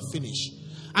thought you were finished.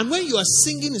 And when you are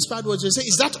singing inspired words, they say,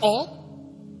 is that all?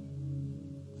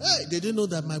 Hey, they didn't know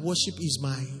that my worship is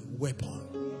my weapon.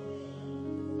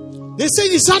 They say,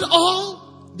 is that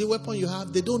all? The weapon you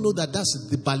have, they don't know that that's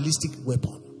the ballistic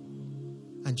weapon.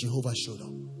 And Jehovah showed up.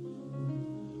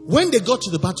 When they got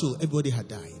to the battle, everybody had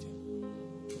died.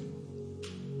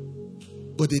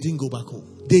 But they didn't go back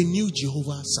home. They knew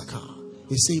Jehovah Sakar.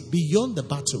 They say, beyond the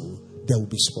battle, there will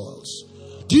be spoils.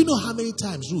 Do you know how many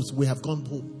times, Ruth, we have gone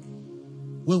home?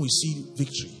 When we see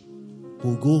victory,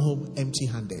 we'll go home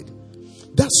empty-handed.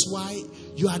 That's why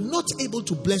you are not able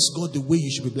to bless God the way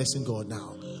you should be blessing God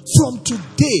now. From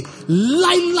today,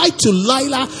 Lila to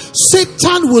Lila,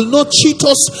 Satan will not cheat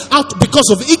us out because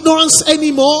of ignorance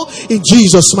anymore, in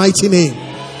Jesus' mighty name.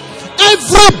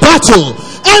 Every battle,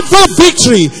 every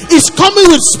victory is coming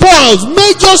with spoils,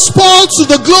 major spoils to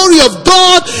the glory of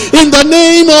God in the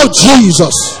name of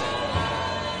Jesus.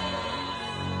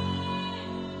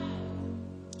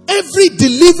 Every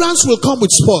deliverance will come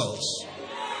with spoils.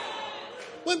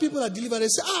 When people are delivered, they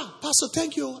say, Pastor,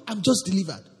 thank you, I'm just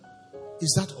delivered.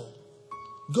 Is that all?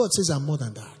 God says, I'm more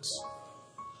than that.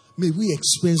 May we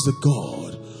experience the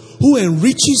God who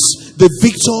enriches the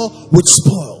victor with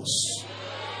spoils.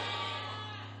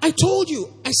 I told you,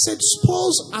 I said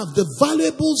spoils are the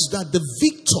valuables that the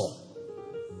victor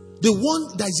the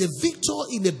one that is a victor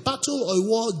in a battle or a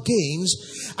war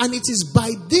gains, and it is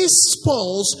by these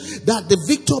spoils that the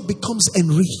victor becomes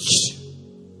enriched.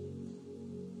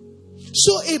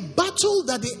 So a battle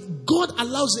that God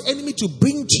allows the enemy to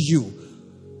bring to you,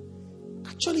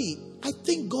 actually, I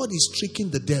think God is tricking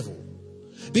the devil.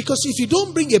 Because if you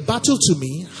don't bring a battle to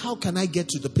me, how can I get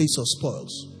to the place of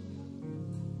spoils?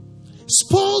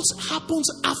 Spoils happens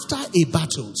after a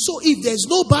battle. So if there's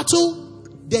no battle,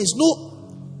 there's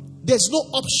no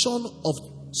option of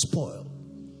spoil.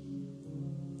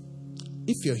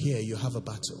 If you're here, you have a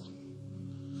battle.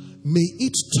 May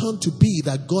it turn to be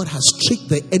that God has tricked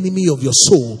the enemy of your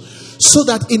soul, so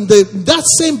that in that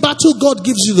same battle, God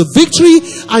gives you the victory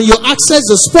and you access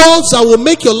the spoils that will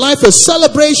make your life a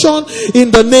celebration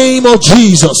in the name of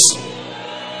Jesus.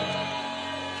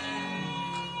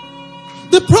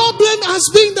 The problem has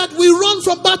been that we run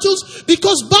from battles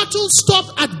because battles stop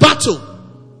at battle.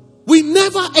 We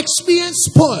never experience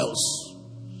spoils.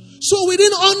 So we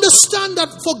didn't understand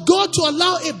that for God to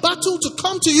allow a battle to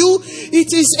come to you, it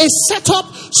is a setup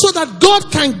so that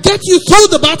God can get you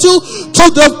through the battle to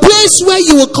the place where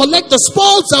you will collect the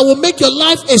spoils that will make your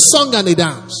life a song and a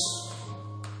dance.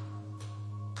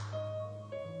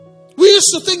 We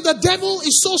used to think the devil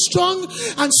is so strong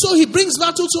and so he brings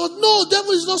battle to us. No,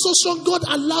 devil is not so strong. God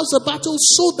allows the battle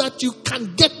so that you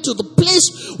can get to the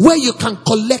place where you can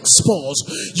collect spoils.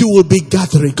 You will be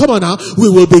gathering. Come on now.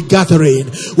 We will be gathering.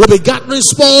 We'll be gathering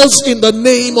spoils in the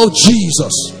name of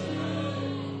Jesus.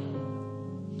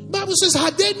 The Bible says,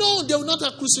 had they known, they would not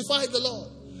have crucified the Lord.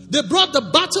 They brought the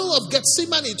battle of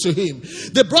Gethsemane to him.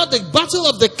 They brought the battle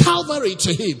of the Calvary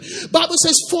to him. Bible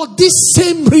says, for this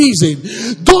same reason,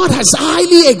 God has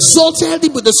highly exalted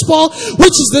him with the spoil,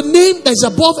 which is the name that is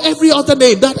above every other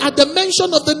name. That at the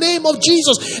mention of the name of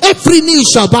Jesus, every knee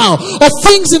shall bow, of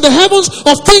things in the heavens,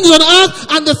 of things on earth,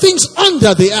 and the things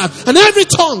under the earth. And every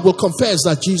tongue will confess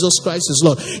that Jesus Christ is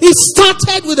Lord. It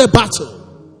started with a battle.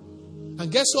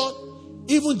 And guess what?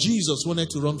 Even Jesus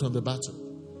wanted to run from the battle.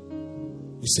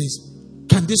 He says,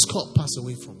 can this cup pass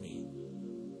away from me?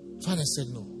 Father said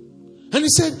no. And he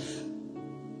said,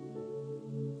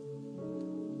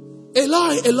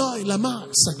 Eloi, Eloi, lama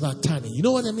sabachthani. You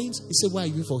know what that means? He said, why are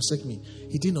you forsaking me?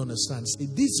 He didn't understand. He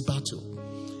said, this battle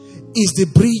is the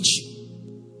bridge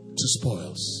to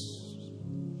spoils.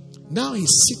 Now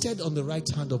he's seated on the right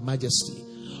hand of majesty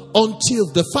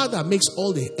until the Father makes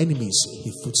all the enemies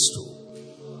his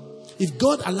footstool. If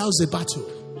God allows a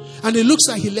battle, and it looks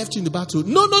like he left you in the battle.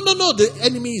 No. The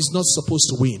enemy is not supposed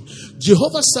to win.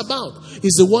 Jehovah Sabaoth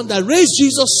is the one that raised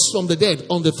Jesus from the dead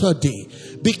on the third day.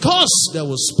 Because there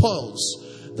was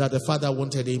spoils that the Father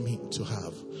wanted him to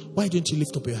have. Why don't you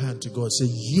lift up your hand to God and say,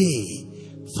 yea,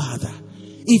 Father,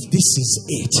 if this is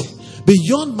it,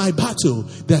 beyond my battle,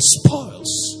 there's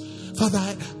spoils.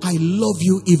 Father, I love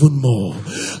you even more.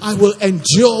 I will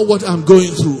endure what I'm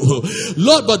going through.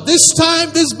 Lord, but this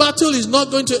time, this battle is not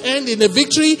going to end in a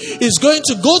victory. It's going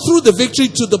to go through the victory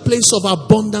to the place of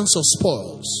abundance of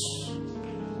spoils.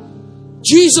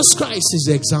 Jesus Christ is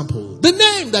the example. The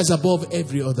name that's above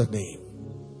every other name.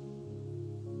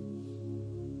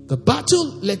 The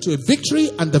battle led to a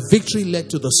victory, and the victory led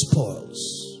to the spoils.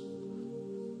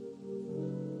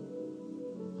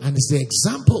 And it's the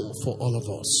example for all of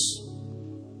us.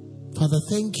 Father,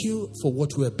 thank you for what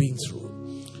we are being through.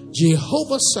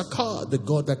 Jehovah Sakar, the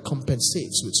God that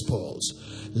compensates with spoils,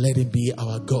 let him be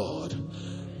our God.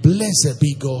 Blessed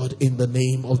be God in the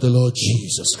name of the Lord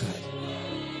Jesus Christ.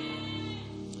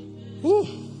 Whew.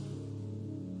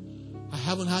 I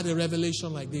haven't had a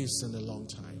revelation like this in a long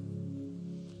time.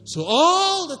 So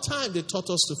all the time they taught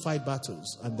us to fight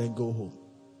battles and then go home.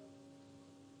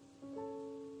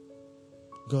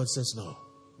 God says no.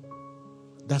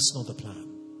 That's not the plan.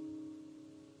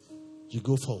 You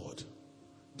go forward.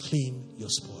 Clean your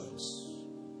spoils.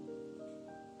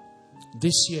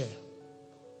 This year,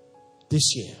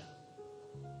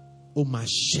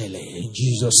 Omashele, in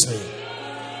Jesus' name.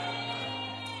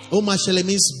 Omashele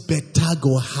means better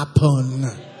go happen.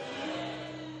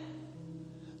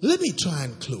 Let me try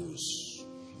and close.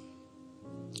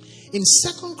 In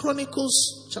 2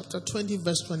 Chronicles chapter 20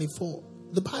 verse 24,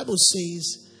 the Bible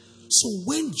says, so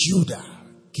when Judah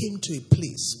came to a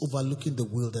place overlooking the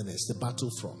wilderness, the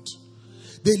battlefront,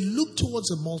 they looked towards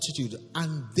the multitude,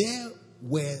 and there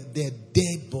were their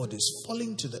dead bodies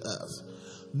falling to the earth.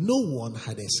 No one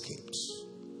had escaped.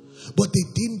 But they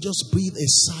didn't just breathe a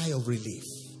sigh of relief.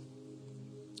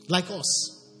 Like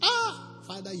us.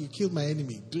 Father, you killed my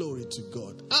enemy. Glory to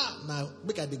God. Now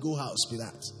make at the go house be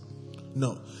that.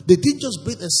 No. They didn't just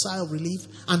breathe a sigh of relief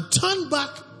and turn back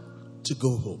to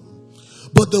go home.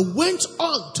 But they went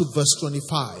on to verse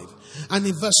 25. And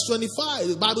in verse 25,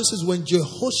 the Bible says, when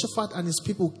Jehoshaphat and his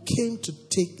people came to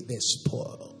take their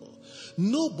spoil,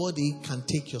 nobody can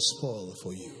take your spoil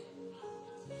for you.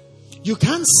 You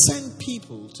can't send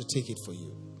people to take it for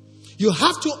you. You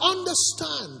have to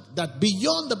understand that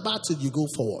beyond the battle, you go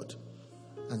forward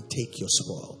and take your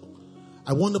spoil.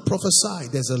 I want to prophesy,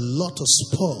 there's a lot of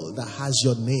spoil that has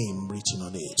your name written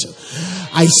on it.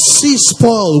 I see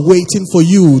spoil waiting for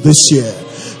you this year.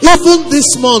 Even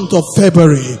this month of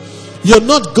February, you're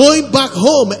not going back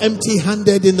home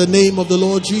empty-handed in the name of the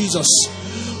Lord Jesus.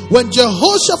 When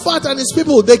Jehoshaphat and his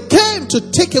people, they came to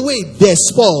take away their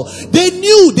spoil, they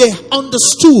knew, they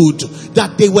understood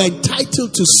that they were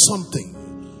entitled to something.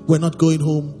 We're not going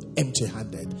home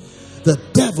empty-handed. The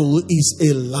devil is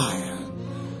a liar.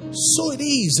 So it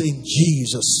is in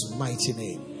Jesus' mighty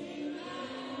name.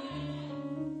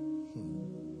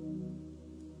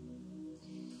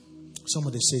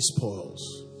 Somebody say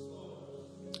spoils.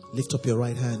 Lift up your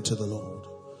right hand to the Lord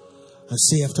and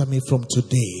say after me, from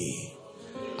today.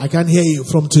 I can hear you.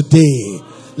 From today.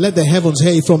 Let the heavens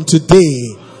hear you. From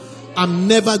today, I'm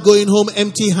never going home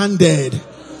empty-handed.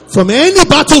 From any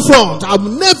battlefront,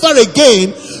 I'm never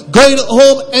again going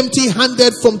home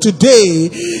empty-handed from today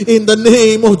in the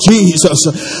name of Jesus.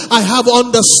 I have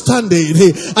understanding.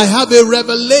 I have a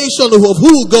revelation of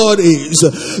who God is.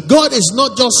 God is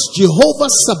not just Jehovah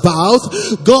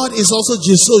Sabaoth. God is also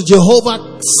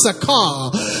Jehovah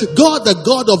Sakar. God, the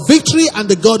God of victory and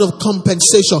the God of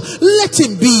compensation. Let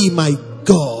him be my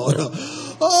God.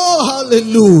 Oh,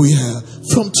 hallelujah.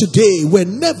 From today, we're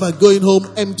never going home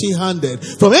empty-handed.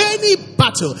 From any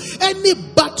battle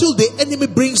the enemy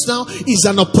brings now is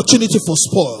an opportunity for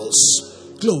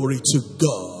spoils. Glory to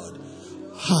God.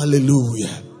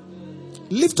 Hallelujah.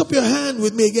 Lift up your hand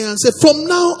with me again and say, from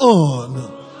now on,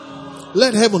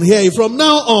 let heaven hear you. From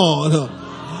now on,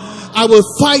 I will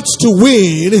fight to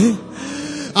win.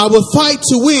 I will fight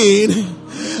to win.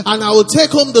 And I will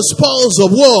take home the spoils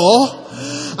of war.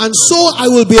 And so I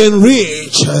will be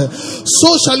enriched.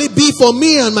 So shall it be for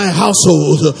me and my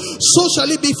household. So shall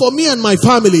it be for me and my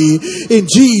family. In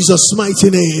Jesus'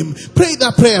 mighty name. Pray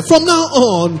that prayer. From now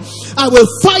on, I will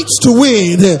fight to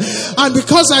win. And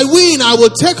because I win, I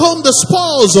will take home the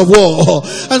spoils of war.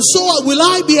 And so will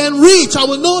I be enriched. I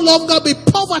will no longer be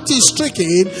poverty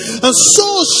stricken. And so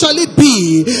shall it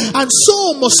be. And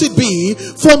so must it be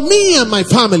for me and my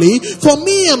family. For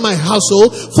me and my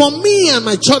household. For me and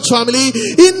my church family.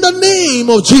 In the name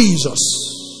of Jesus.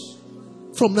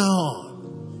 From now on.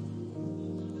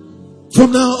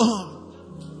 From now on.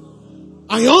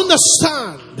 I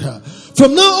understand.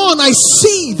 From now on, I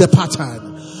see the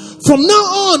pattern. From now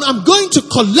on, I'm going to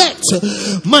collect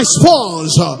my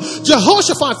spoils.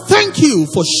 Jehoshaphat, thank you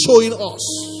for showing us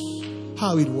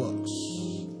how it works.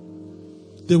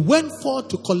 They went forth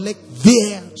to collect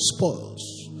their spoils.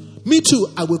 Me too,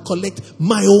 I will collect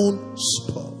my own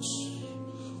spoils.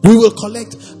 We will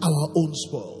collect our own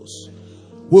spoils.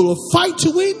 We will fight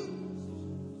to win,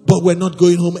 but we're not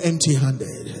going home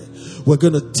empty-handed. We're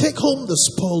going to take home the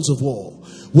spoils of war.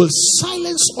 We'll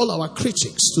silence all our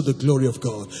critics to the glory of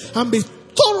God and be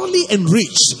thoroughly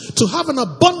enriched to have an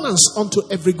abundance unto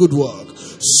every good work.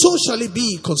 So shall it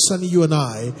be concerning you and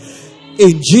I.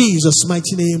 In Jesus'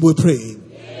 mighty name we pray.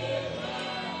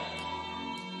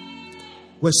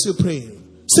 We're still praying.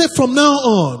 Say from now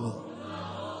on.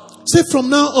 Say from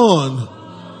now on.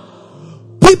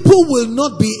 People will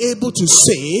not be able to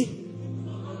say,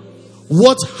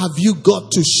 what have you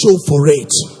got to show for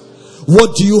it?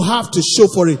 What do you have to show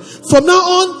for it? From now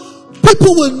on,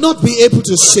 people will not be able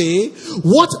to say,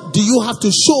 what do you have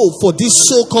to show for this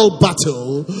so-called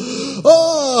battle?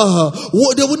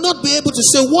 They will not be able to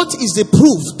say, what is the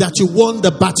proof that you won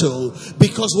the battle?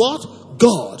 Because what?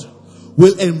 God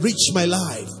will enrich my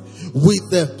life with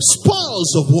the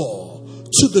spoils of war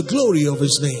to the glory of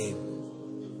his name.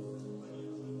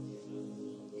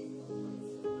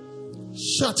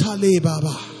 Shatale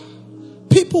Baba.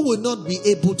 People will not be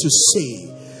able to say,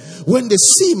 when they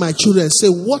see my children, say,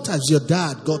 what has your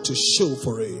dad got to show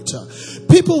for it?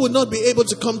 People will not be able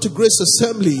to come to Grace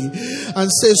Assembly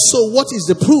and say, so what is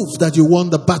the proof that you won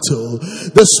the battle?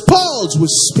 The spoils will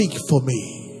speak for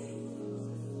me.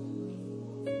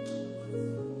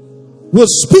 Will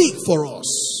speak for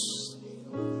us.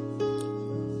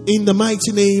 In the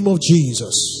mighty name of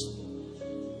Jesus.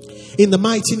 In the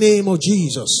mighty name of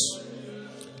Jesus.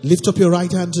 Lift up your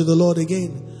right hand to the Lord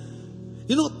again.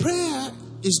 You know, prayer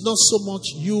is not so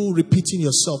much you repeating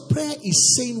yourself. Prayer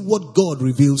is saying what God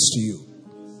reveals to you.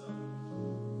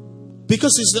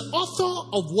 Because it's the author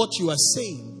of what you are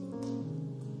saying.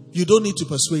 You don't need to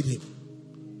persuade him.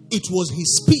 It was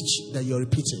his speech that you're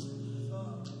repeating.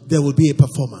 there will be a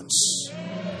performance.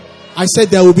 I said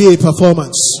there will be a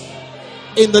performance.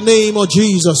 In the name of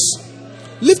Jesus.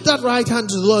 Lift that right hand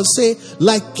to the Lord and say,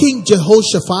 like King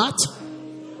Jehoshaphat,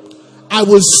 I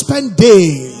will spend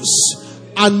days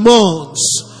and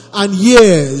months and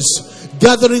years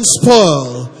gathering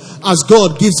spoil as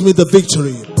God gives me the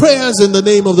victory. Prayers in the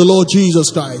name of the Lord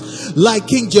Jesus Christ. Like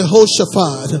King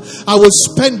Jehoshaphat, I will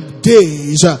spend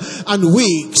days and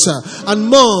weeks and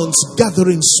months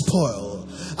gathering spoil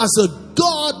as the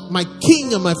God, my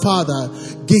King and my Father,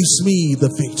 gives me the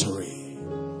victory.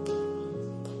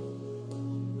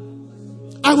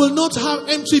 I will not have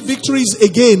empty victories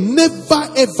again. Never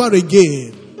ever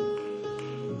again.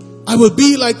 I will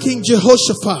be like King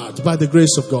Jehoshaphat by the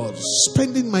grace of God,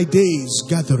 spending my days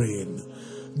gathering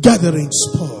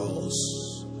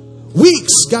spoils,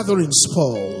 weeks gathering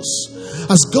spoils,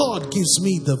 as God gives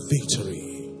me the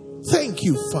victory. Thank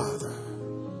you, Father.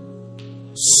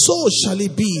 So shall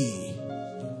it be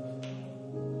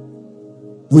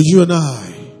with you and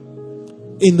I,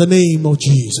 in the name of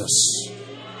Jesus.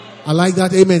 I like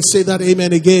that amen. Say that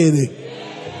amen again.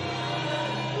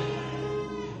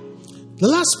 The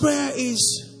last prayer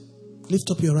is,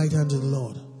 lift up your right hand to the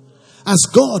Lord. As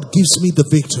God gives me the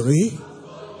victory,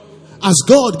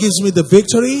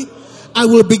 I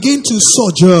will begin to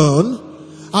sojourn.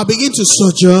 I'll begin to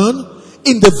sojourn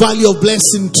in the valley of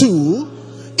blessing too.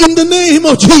 In the name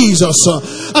of Jesus,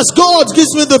 as God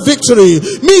gives me the victory,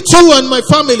 me too and my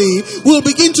family will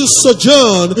begin to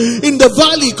sojourn in the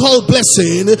valley called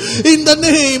blessing. In the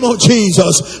name of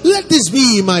Jesus, let this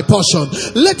be my portion.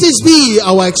 Let this be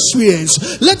our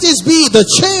experience. Let this be the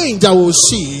change I will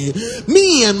see.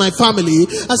 Me and my family,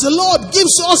 as the Lord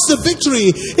gives us the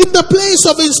victory in the place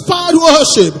of inspired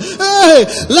worship. Hey,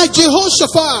 like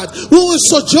Jehoshaphat, who will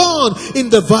sojourn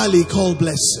in the valley called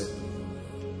blessing.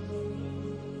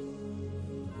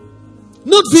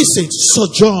 Not visit,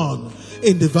 sojourn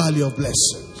in the valley of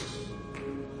blessing.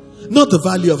 Not the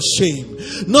valley of shame.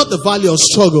 Not the valley of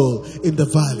struggle. In the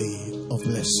valley of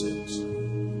blessings.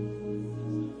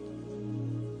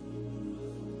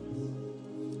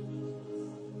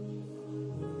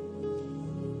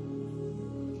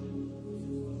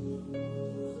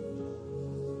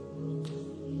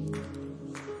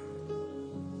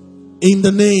 In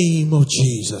the name of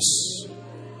Jesus.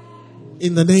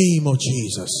 In the name of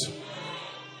Jesus.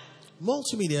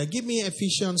 Multimedia, give me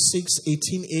Ephesians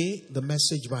 6:18a, the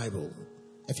Message Bible.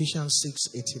 Ephesians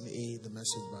 6:18a, the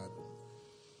Message Bible.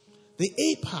 The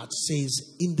A part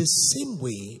says, in the same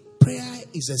way, prayer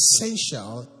is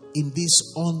essential in this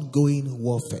ongoing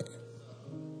warfare.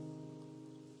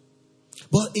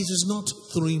 But it is not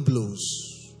throwing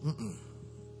blows.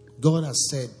 God has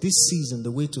said, this season,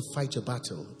 the way to fight your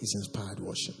battle is inspired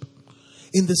worship.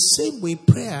 In the same way,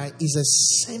 prayer is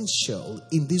essential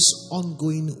in this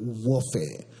ongoing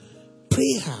warfare.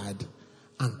 Pray hard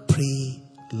and pray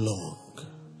long.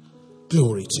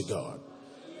 Glory to God.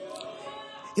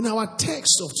 In our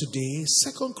text of today,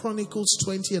 2 Chronicles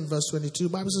 20 and verse 22, the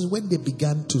Bible says, when they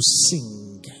began to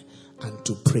sing and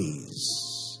to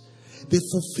praise, they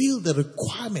fulfilled the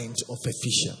requirement of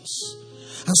Ephesians.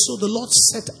 And so the Lord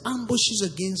set ambushes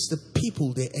against the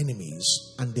people, their enemies,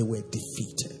 and they were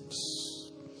defeated.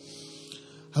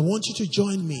 I want you to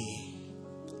join me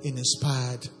in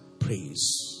inspired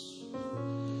praise.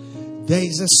 There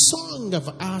is a song I've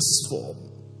asked for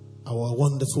our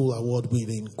wonderful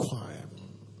award-winning choir.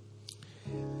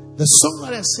 The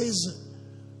songwriter says,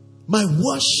 my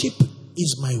worship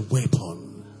is my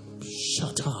weapon.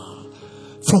 Shatta.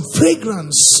 From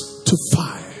fragrance to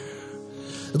fire.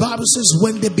 The Bible says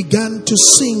when they began to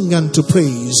sing and to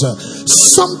praise,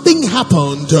 something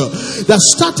happened that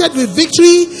started with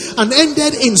victory and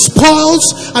ended in spoils,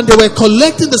 and they were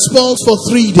collecting the spoils for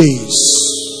 3 days.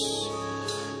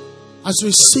 As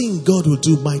we sing, God will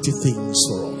do mighty things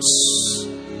for us.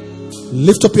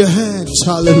 Lift up your hands.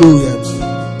 Hallelujah.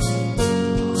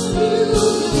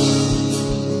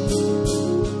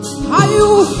 Are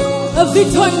you a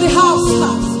victor in the house?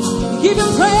 Give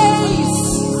him praise.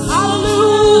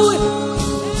 Hallelujah.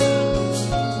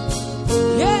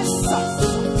 Yes.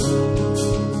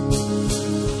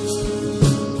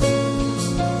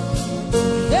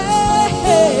 Yeah.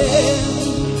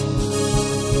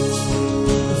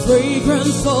 The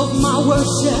fragrance of my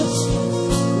worship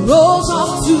rose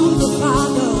up to the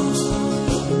Father.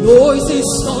 Noises,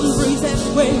 thunderings,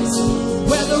 and waves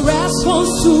were the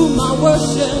response to my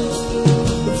worship.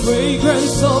 The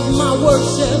fragrance of my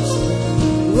worship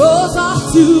rose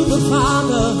up to the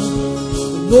Father.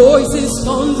 Noises,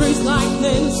 thunderings,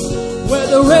 lightnings were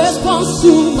the response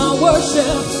to my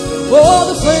worship.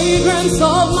 Oh, the fragrance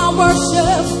of my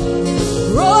worship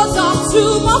rose up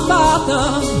to my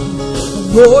Father.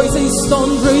 Noises,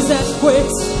 thunders,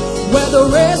 earthquakes were the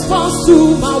response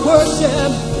to my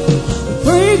worship. The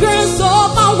fragrance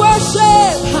of my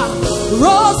worship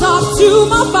rose up to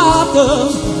my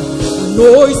Father.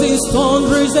 Noises,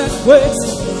 thunders, earthquakes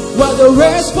were the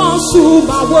response to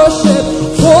my worship.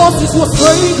 Forces were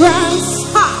fragrance.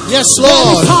 Yes,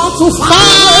 Lord. To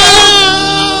fire.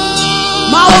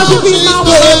 My worship is my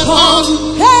weapon.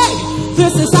 Hey,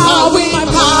 this is how I win my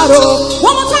battle.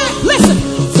 One more time, listen.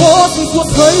 Forces were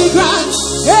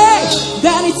fragrance. Hey,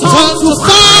 then it turned to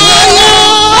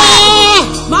fire.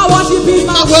 My worship is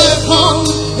my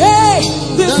weapon. Hey,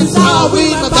 this is how I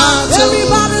win my battle.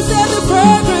 Everybody say the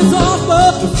fragrance of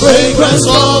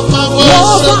my worship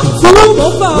rose up to my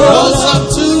Father.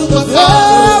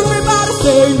 Everybody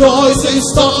say noises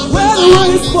stop when we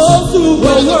respond to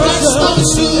my worship.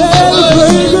 And the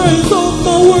fragrance of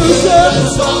my worship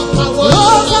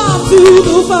rose up to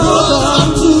the Father.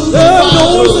 And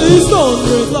noises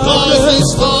thunders like this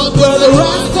when the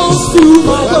response to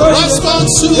my worship.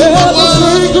 And the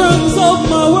fragrance of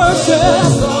my worship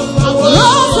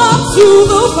rose up to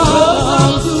the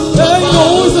Father. And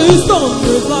noises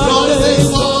thunders like this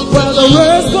when the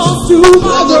response to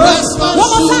my worship. One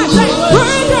more time, say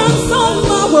fragrance of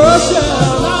my worship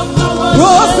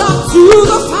rose up to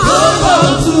the Father.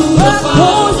 And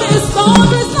noises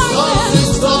thunders like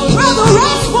this when the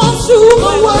response to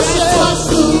my worship.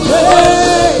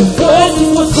 Hey,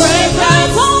 forces was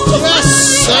fragrance on the fire.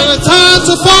 And a time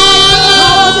to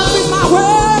fire. This is my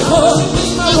weapon.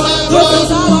 This is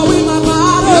how I win my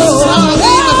battle.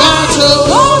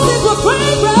 Forces was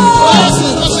fragrance.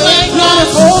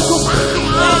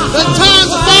 The time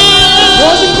to fire.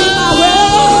 Forces is my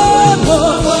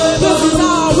weapon. This is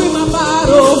how I win my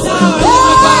battle.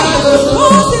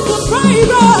 Forces was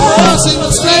fragrance.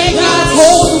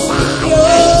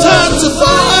 Time to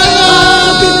fire.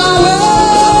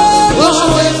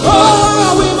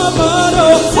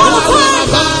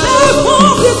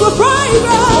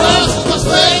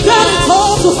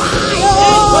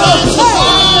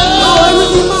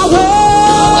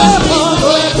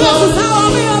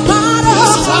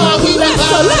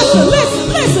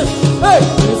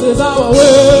 This is how I win.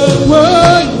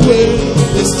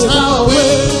 This is how I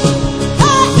win.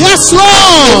 Yes,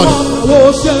 Lord.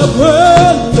 Worship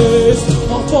release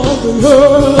upon the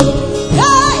earth.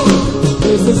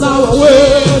 This is how I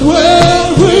win.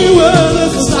 We win.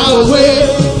 This is how I win.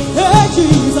 Hey,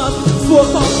 Jesus,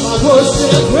 spoke of my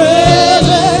worship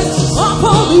release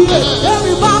upon the earth.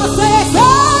 Everybody say,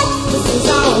 hey, this is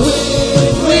how I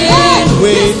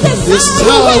win. This is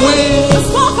how I win.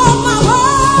 Spoke of my worship.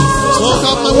 Talk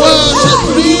of my worship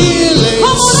release.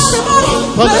 Come on, everybody.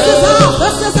 This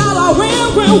is how I win.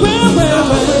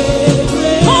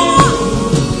 Come on.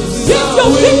 If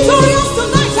you're victorious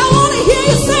tonight, I want to hear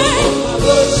you sing.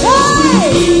 Hey,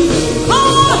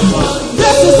 come on.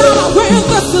 This is how I win.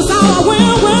 This is how I win.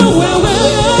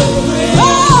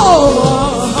 Oh,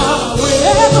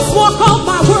 yeah, the smoke of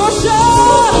my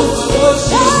worship.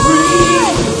 Hey,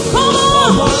 come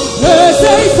on. They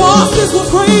say forces were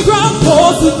fragrant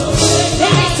forces.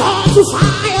 They turn to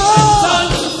fire.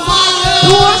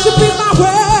 Worship is my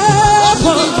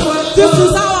weapon. This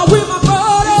is how I win my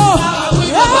battle.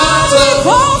 Every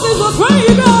forces was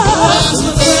fragrant.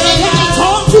 They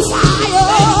turn to fire.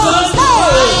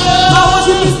 Hey, my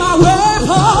worship is my weapon.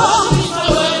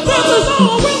 This is how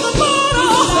I win my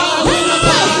battle. Hey,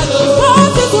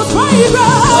 forces was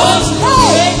fragrant.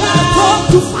 Hey, turn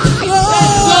to fire.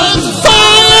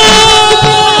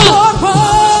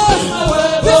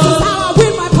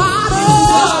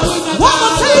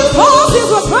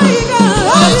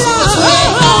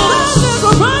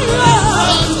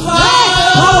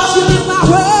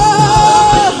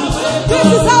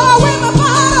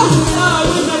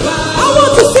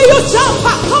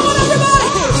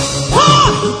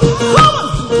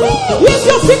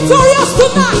 Victorious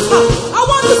tonight. I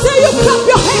want to see you clap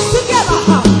your hands together.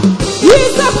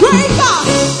 He's a great God.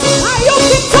 Are you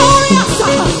victorious?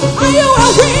 Are you a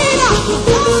winner?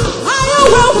 Are you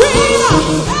a winner?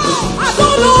 I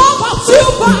don't know about you,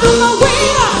 but I'm a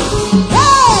winner.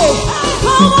 Hey,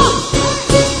 come on.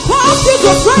 Cross is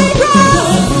a great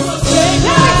God.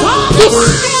 Come to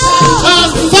fire.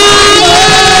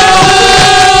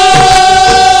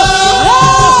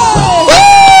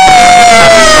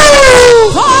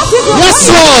 Yes,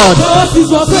 Lord.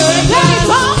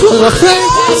 The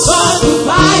fragrance of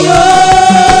fire.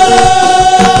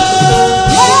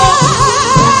 Yes.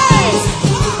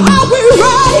 Are we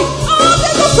ready? This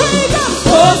is the fragrance.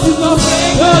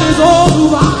 That is all the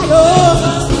fire.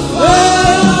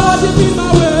 Well, I want to be my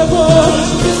weapon.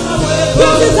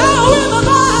 This is how I win my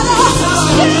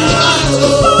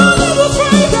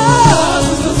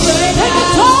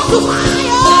to fire.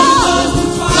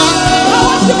 I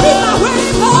want to be my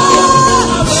weapon.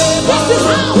 This is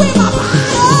how we my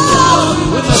battle.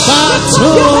 With my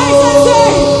battle.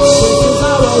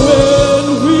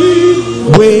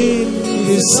 Win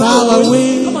is our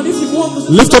win.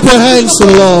 Lift up your hands to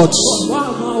the Lord.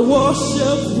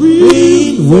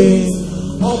 Win.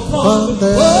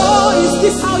 Oh, is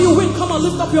this how you win? Come on,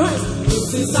 lift up your hands.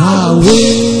 This is how we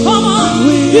win. Come on,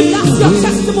 if that's your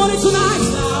testimony tonight.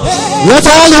 Hey. Let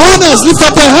all the winners lift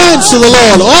up their hands to the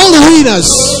Lord. All the winners.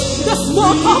 Just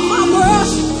walk off my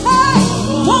worship. Hey,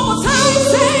 one more time,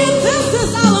 saying this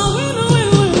is how I win.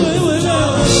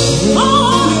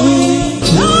 Oh,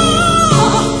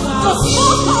 just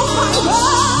walk off my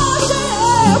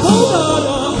worship. Oh,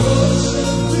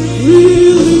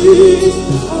 really.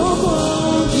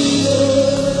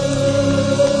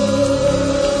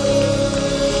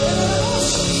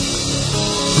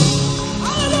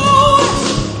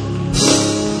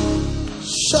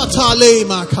 Shatale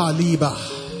makaliba.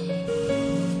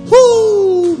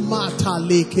 Whoo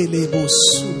matale kelebo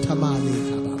sutamale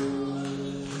kaba.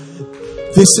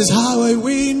 This is how I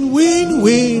win.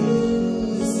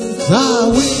 This is how I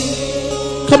win.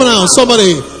 Come on now,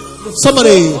 somebody.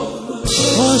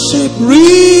 Worship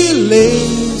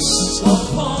relays.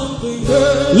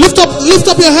 Lift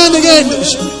up your hand again.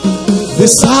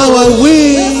 This is how I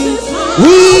win.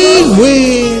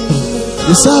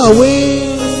 This is how I win.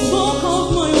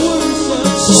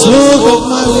 Smoke of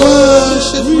my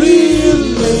worship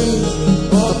really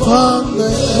upon the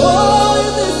earth. Oh,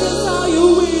 this is how you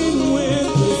win.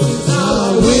 This is how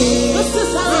I win. This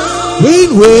is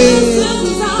how win.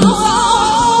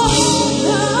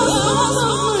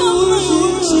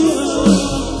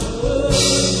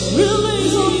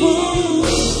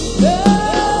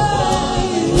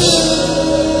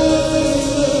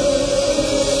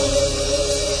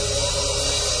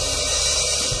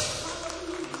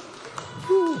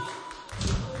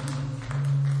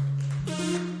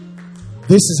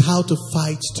 This is how to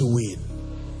fight to win.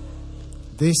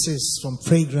 This is from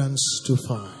fragrance to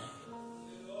fire.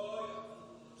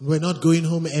 We're not going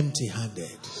home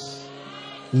empty-handed,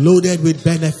 loaded with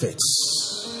benefits,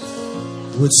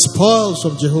 with spoils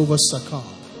from Jehovah's Sakar.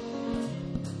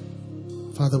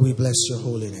 Father, we bless your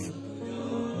holy name.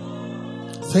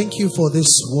 Thank you for this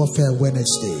Warfare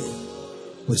Wednesday.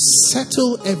 We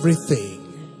settle everything.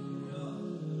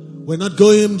 We're not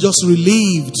going just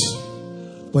relieved.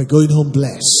 We're going home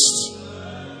blessed.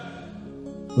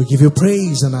 We give you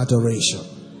praise and adoration.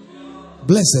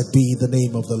 Blessed be the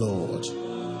name of the Lord.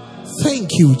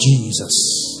 Thank you,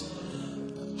 Jesus.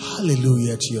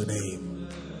 Hallelujah to your name.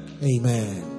 Amen.